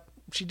messing up.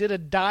 She did a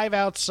dive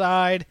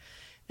outside,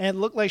 and it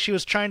looked like she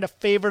was trying to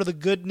favor the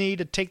good knee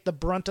to take the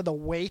brunt of the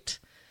weight,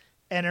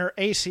 and her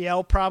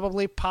ACL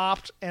probably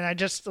popped. And I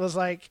just was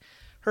like,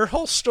 her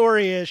whole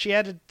story is she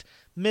had to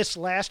miss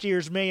last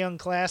year's Mae Young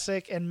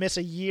Classic and miss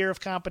a year of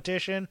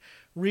competition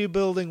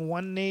rebuilding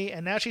one knee,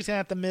 and now she's going to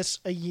have to miss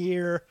a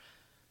year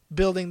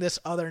building this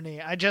other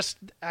knee.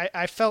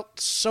 I felt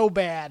so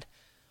bad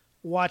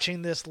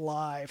watching this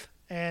live.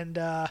 And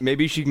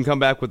maybe she can come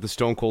back with the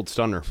Stone Cold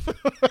Stunner.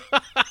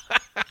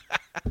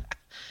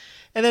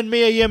 And then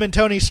Mia Yim and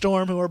Toni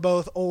Storm, who are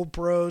both old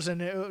pros,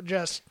 and it was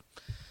just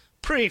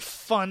pretty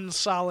fun,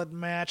 solid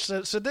match.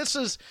 So this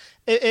is,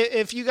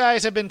 if you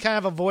guys have been kind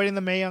of avoiding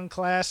the Mae Young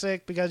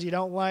Classic because you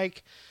don't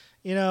like,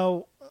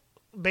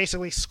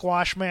 basically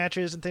squash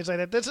matches and things like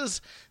that, this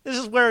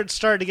is where it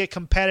started to get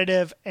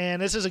competitive,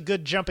 and this is a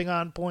good jumping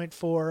on point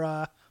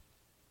for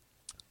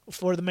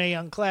the Mae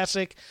Young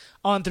Classic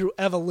on through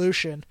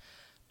Evolution.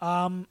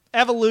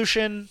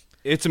 Evolution.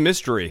 It's a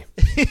mystery.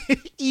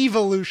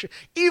 Evolution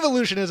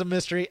is a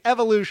mystery.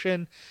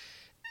 Evolution,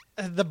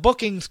 the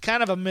booking's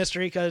kind of a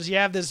mystery because you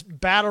have this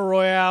battle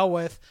royale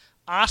with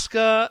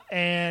Asuka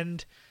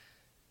and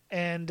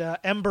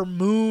Ember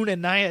Moon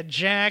and Nia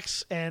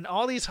Jax and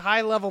all these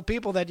high-level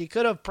people that you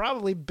could have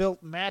probably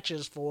built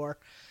matches for.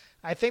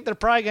 I think they're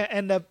probably going to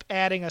end up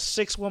adding a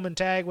 6-woman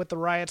tag with the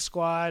Riot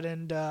Squad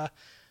and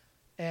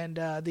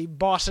the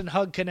Boston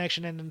Hug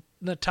Connection and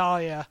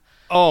Natalya.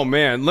 Oh,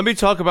 man. Let me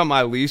talk about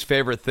my least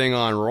favorite thing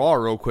on Raw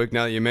real quick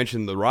now that you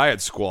mentioned the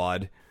Riot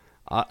Squad.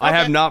 Okay. I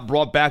have not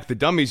brought back the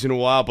dummies in a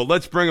while, but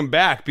let's bring them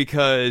back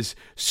because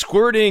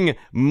squirting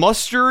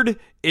mustard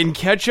and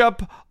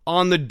ketchup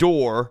on the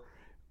door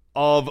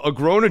of a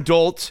grown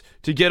adult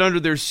to get under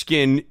their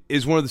skin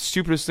is one of the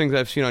stupidest things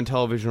I've seen on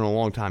television in a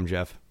long time,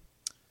 Jeff.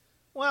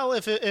 Well,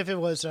 if it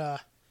was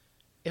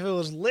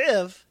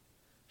Liv,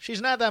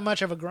 she's not that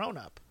much of a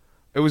grown-up.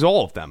 It was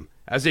all of them.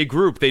 As a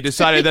group, they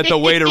decided that the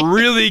way to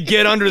really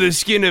get under the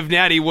skin of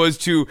Natty was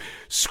to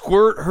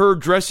squirt her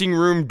dressing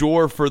room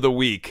door for the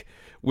week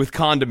with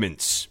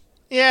condiments.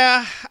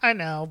 Yeah, I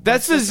know.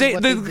 That's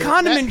the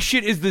condiment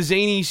shit is the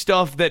zany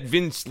stuff that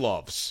Vince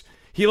loves.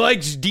 He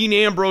likes Dean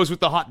Ambrose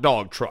with the hot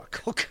dog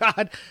truck. Oh,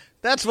 God.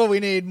 That's what we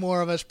need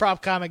more of as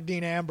prop comic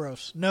Dean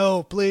Ambrose.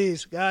 No,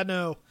 please. God,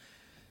 no.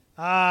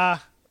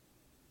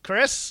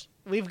 Chris,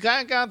 we've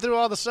gone through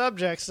all the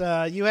subjects.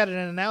 You had an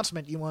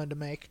announcement you wanted to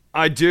make.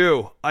 I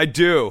do.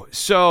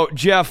 So,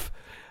 Jeff,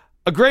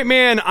 a great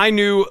man I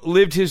knew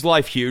lived his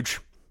life huge.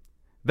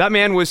 That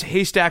man was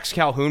Haystacks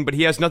Calhoun, but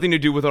he has nothing to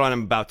do with what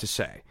I'm about to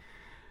say.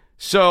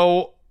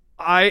 So,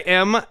 I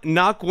am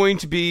not going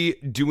to be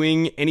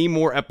doing any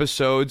more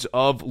episodes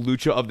of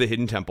Lucha of the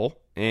Hidden Temple,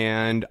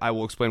 and I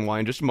will explain why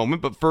in just a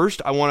moment. But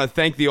first, I want to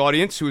thank the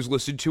audience who has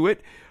listened to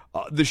it.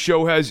 The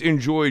show has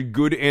enjoyed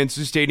good and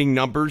sustaining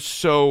numbers,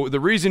 so the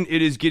reason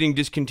it is getting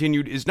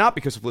discontinued is not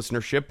because of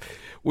listenership,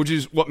 which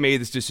is what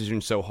made this decision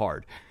so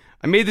hard.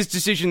 I made this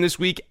decision this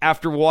week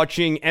after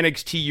watching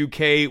NXT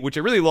UK, which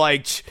I really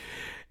liked,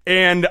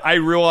 and I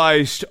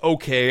realized,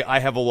 okay, I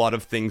have a lot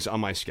of things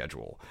on my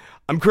schedule.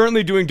 I'm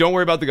currently doing Don't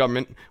Worry About the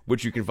Government,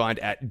 which you can find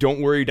at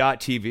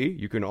don'tworry.tv.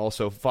 You can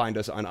also find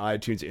us on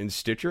iTunes and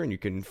Stitcher, and you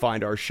can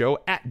find our show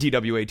at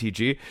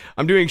DWATG.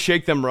 I'm doing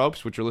Shake Them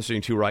Ropes, which you're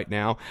listening to right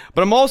now.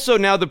 But I'm also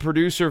now the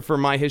producer for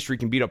My History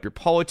Can Beat Up Your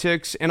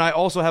Politics, and I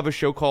also have a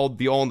show called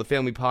The All in the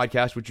Family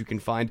Podcast, which you can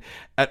find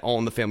at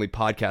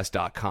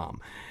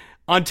allinthefamilypodcast.com.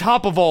 On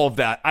top of all of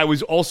that, I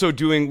was also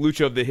doing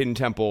Lucha of the Hidden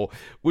Temple,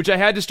 which I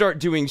had to start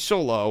doing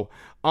solo.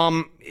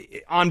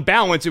 On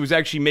balance, it was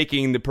actually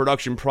making the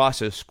production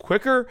process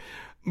quicker,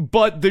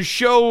 but the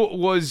show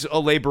was a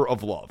labor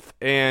of love,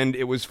 and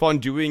it was fun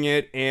doing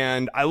it,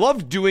 and I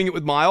loved doing it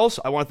with Miles.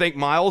 I want to thank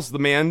Miles, the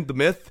man, the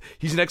myth.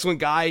 He's an excellent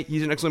guy.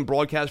 He's an excellent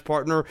broadcast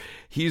partner.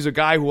 He's a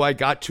guy who I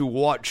got to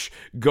watch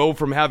go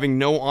from having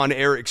no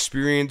on-air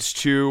experience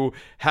to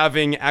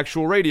having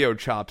actual radio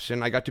chops,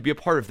 and I got to be a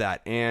part of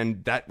that,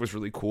 and that was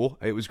really cool.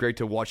 It was great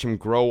to watch him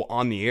grow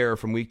on the air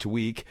from week to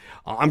week.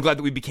 I'm glad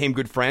that we became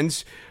good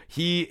friends.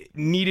 He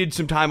needed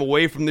some time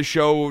away from the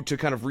show to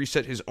kind of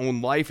reset his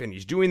own life, and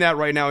he's doing that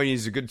right now, and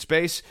he's a good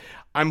space.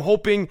 I'm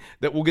hoping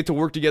that we'll get to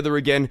work together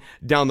again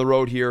down the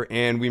road here,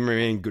 and we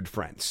remain good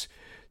friends.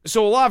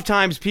 So a lot of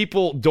times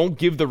people don't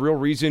give the real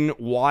reason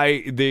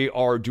why they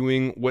are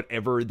doing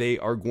whatever they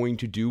are going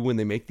to do when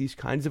they make these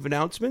kinds of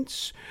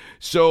announcements.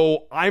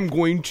 So I'm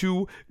going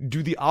to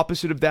do the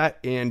opposite of that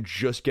and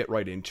just get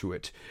right into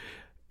it.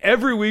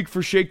 Every week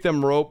for Shake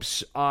Them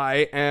Ropes,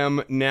 I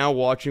am now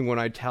watching, when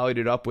I tallied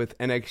it up with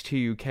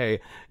NXT UK,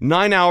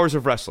 9 hours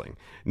of wrestling.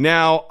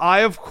 Now,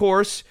 I, of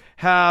course,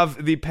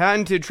 have the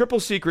patented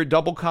triple secret,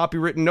 double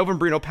copywritten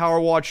Novembrino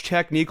Power Watch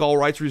technique, all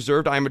rights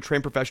reserved. I am a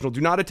trained professional.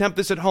 Do not attempt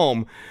this at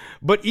home.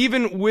 But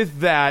even with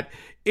that,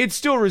 it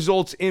still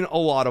results in a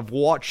lot of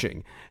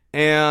watching.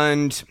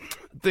 And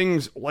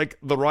things like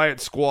the Riot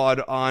Squad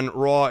on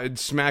Raw and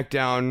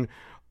SmackDown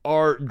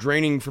are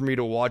draining for me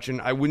to watch, and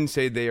I wouldn't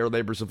say they are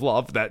labors of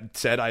love. That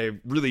said, I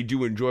really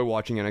do enjoy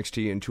watching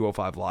NXT and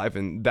 205 Live,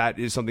 and that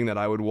is something that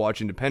I would watch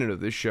independent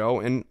of this show,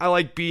 and I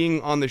like being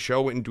on the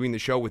show and doing the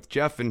show with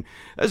Jeff, and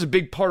that's a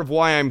big part of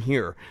why I'm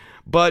here.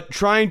 But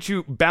trying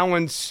to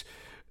balance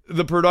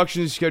the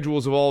production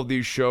schedules of all of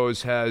these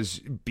shows has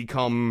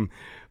become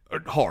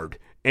hard.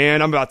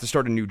 And I'm about to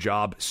start a new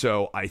job,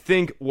 so I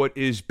think what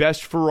is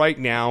best for right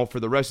now,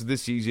 for the rest of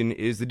this season,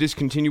 is the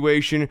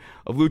discontinuation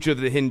of Lucha of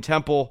the Hidden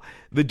Temple.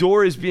 The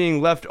door is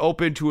being left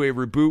open to a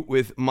reboot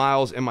with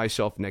Miles and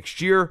myself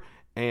next year,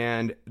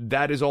 and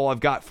that is all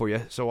I've got for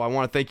you. So I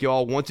want to thank you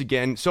all once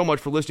again so much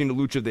for listening to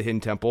Lucha of the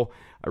Hidden Temple.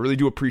 I really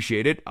do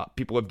appreciate it.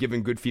 People have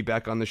given good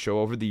feedback on the show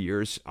over the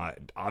years.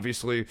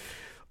 Obviously,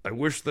 I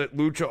wish that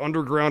Lucha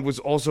Underground was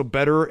also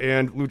better,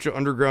 and Lucha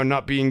Underground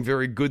not being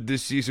very good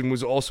this season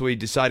was also a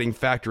deciding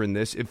factor in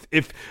this.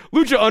 If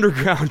Lucha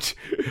Underground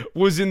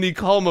was in the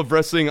column of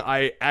wrestling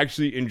I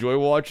actually enjoy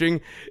watching,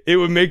 it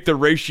would make the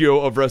ratio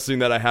of wrestling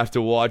that I have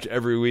to watch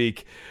every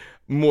week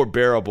more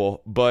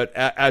bearable. But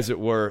as it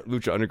were,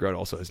 Lucha Underground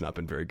also has not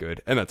been very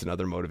good, and that's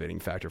another motivating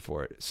factor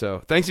for it.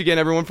 So thanks again,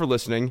 everyone, for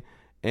listening,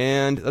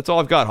 and that's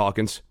all I've got,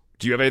 Hawkins.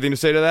 Do you have anything to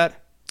say to that?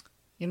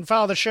 You can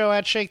follow the show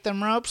at Shake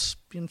Them Ropes.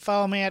 You can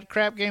follow me at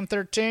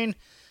CrapGame13.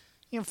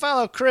 You can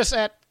follow Chris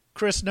at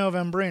Chris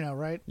Novembrino,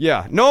 right?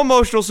 Yeah, no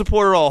emotional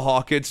support at all,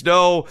 Hawkins.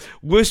 No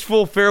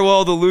wistful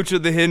farewell to Lucha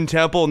of the Hidden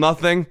Temple.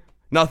 Nothing.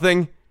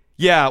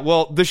 Yeah,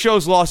 well, the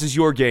show's loss is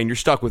your gain. You're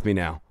stuck with me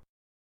now.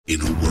 In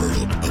a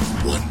world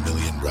of 1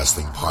 million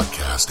wrestling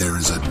podcasts, there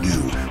is a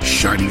new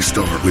shining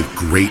star with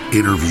great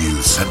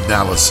interviews,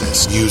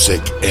 analysis, music,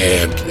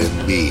 and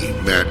me,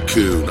 Matt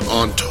Kuhn,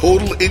 on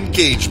total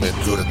engagement.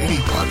 Go to any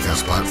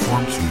podcast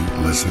platform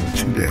to listen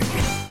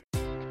today.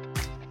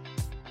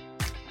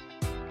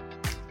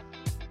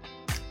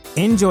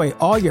 Enjoy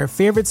all your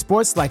favorite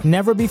sports like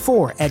never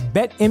before at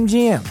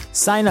BetMGM.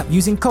 Sign up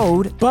using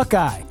code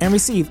Buckeye and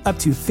receive up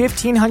to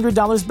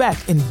 $1,500 back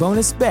in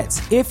bonus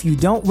bets if you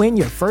don't win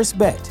your first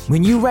bet.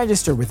 When you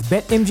register with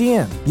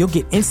BetMGM, you'll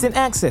get instant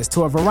access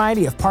to a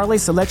variety of parlay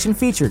selection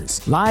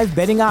features, live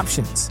betting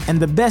options, and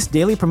the best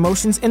daily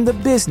promotions in the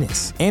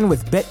business. And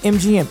with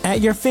BetMGM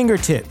at your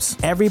fingertips,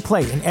 every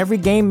play and every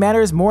game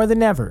matters more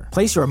than ever.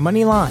 Place your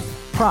money line,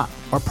 prop,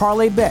 or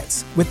parlay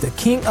bets with the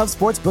king of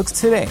sportsbooks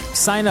today.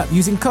 Sign up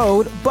using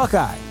code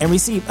Buckeye and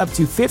receive up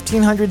to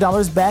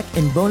 $1,500 back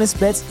in bonus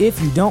bets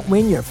if you don't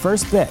win your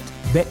first bet.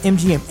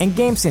 BetMGM and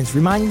GameSense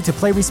remind you to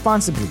play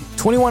responsibly.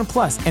 21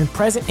 plus and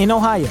present in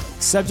Ohio,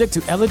 subject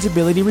to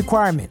eligibility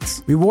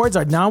requirements. Rewards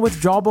are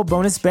non-withdrawable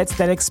bonus bets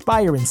that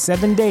expire in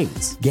 7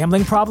 days.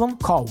 Gambling problem?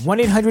 Call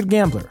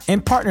 1-800-GAMBLER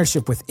in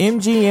partnership with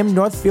MGM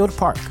Northfield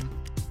Park.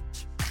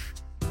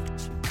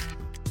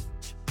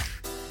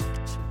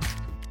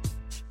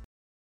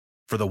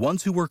 For the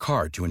ones who work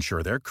hard to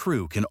ensure their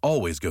crew can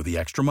always go the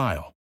extra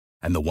mile,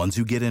 and the ones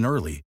who get in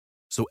early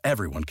so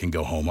everyone can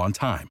go home on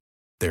time,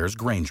 there's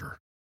Grainger,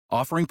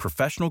 offering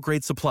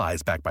professional-grade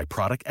supplies backed by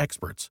product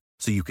experts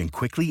so you can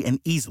quickly and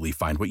easily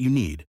find what you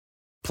need.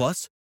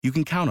 Plus, you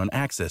can count on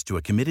access to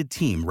a committed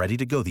team ready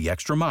to go the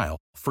extra mile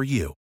for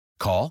you.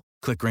 Call,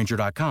 click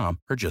Grainger.com,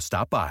 or just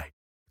stop by.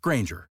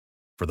 Grainger,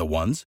 for the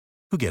ones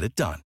who get it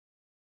done.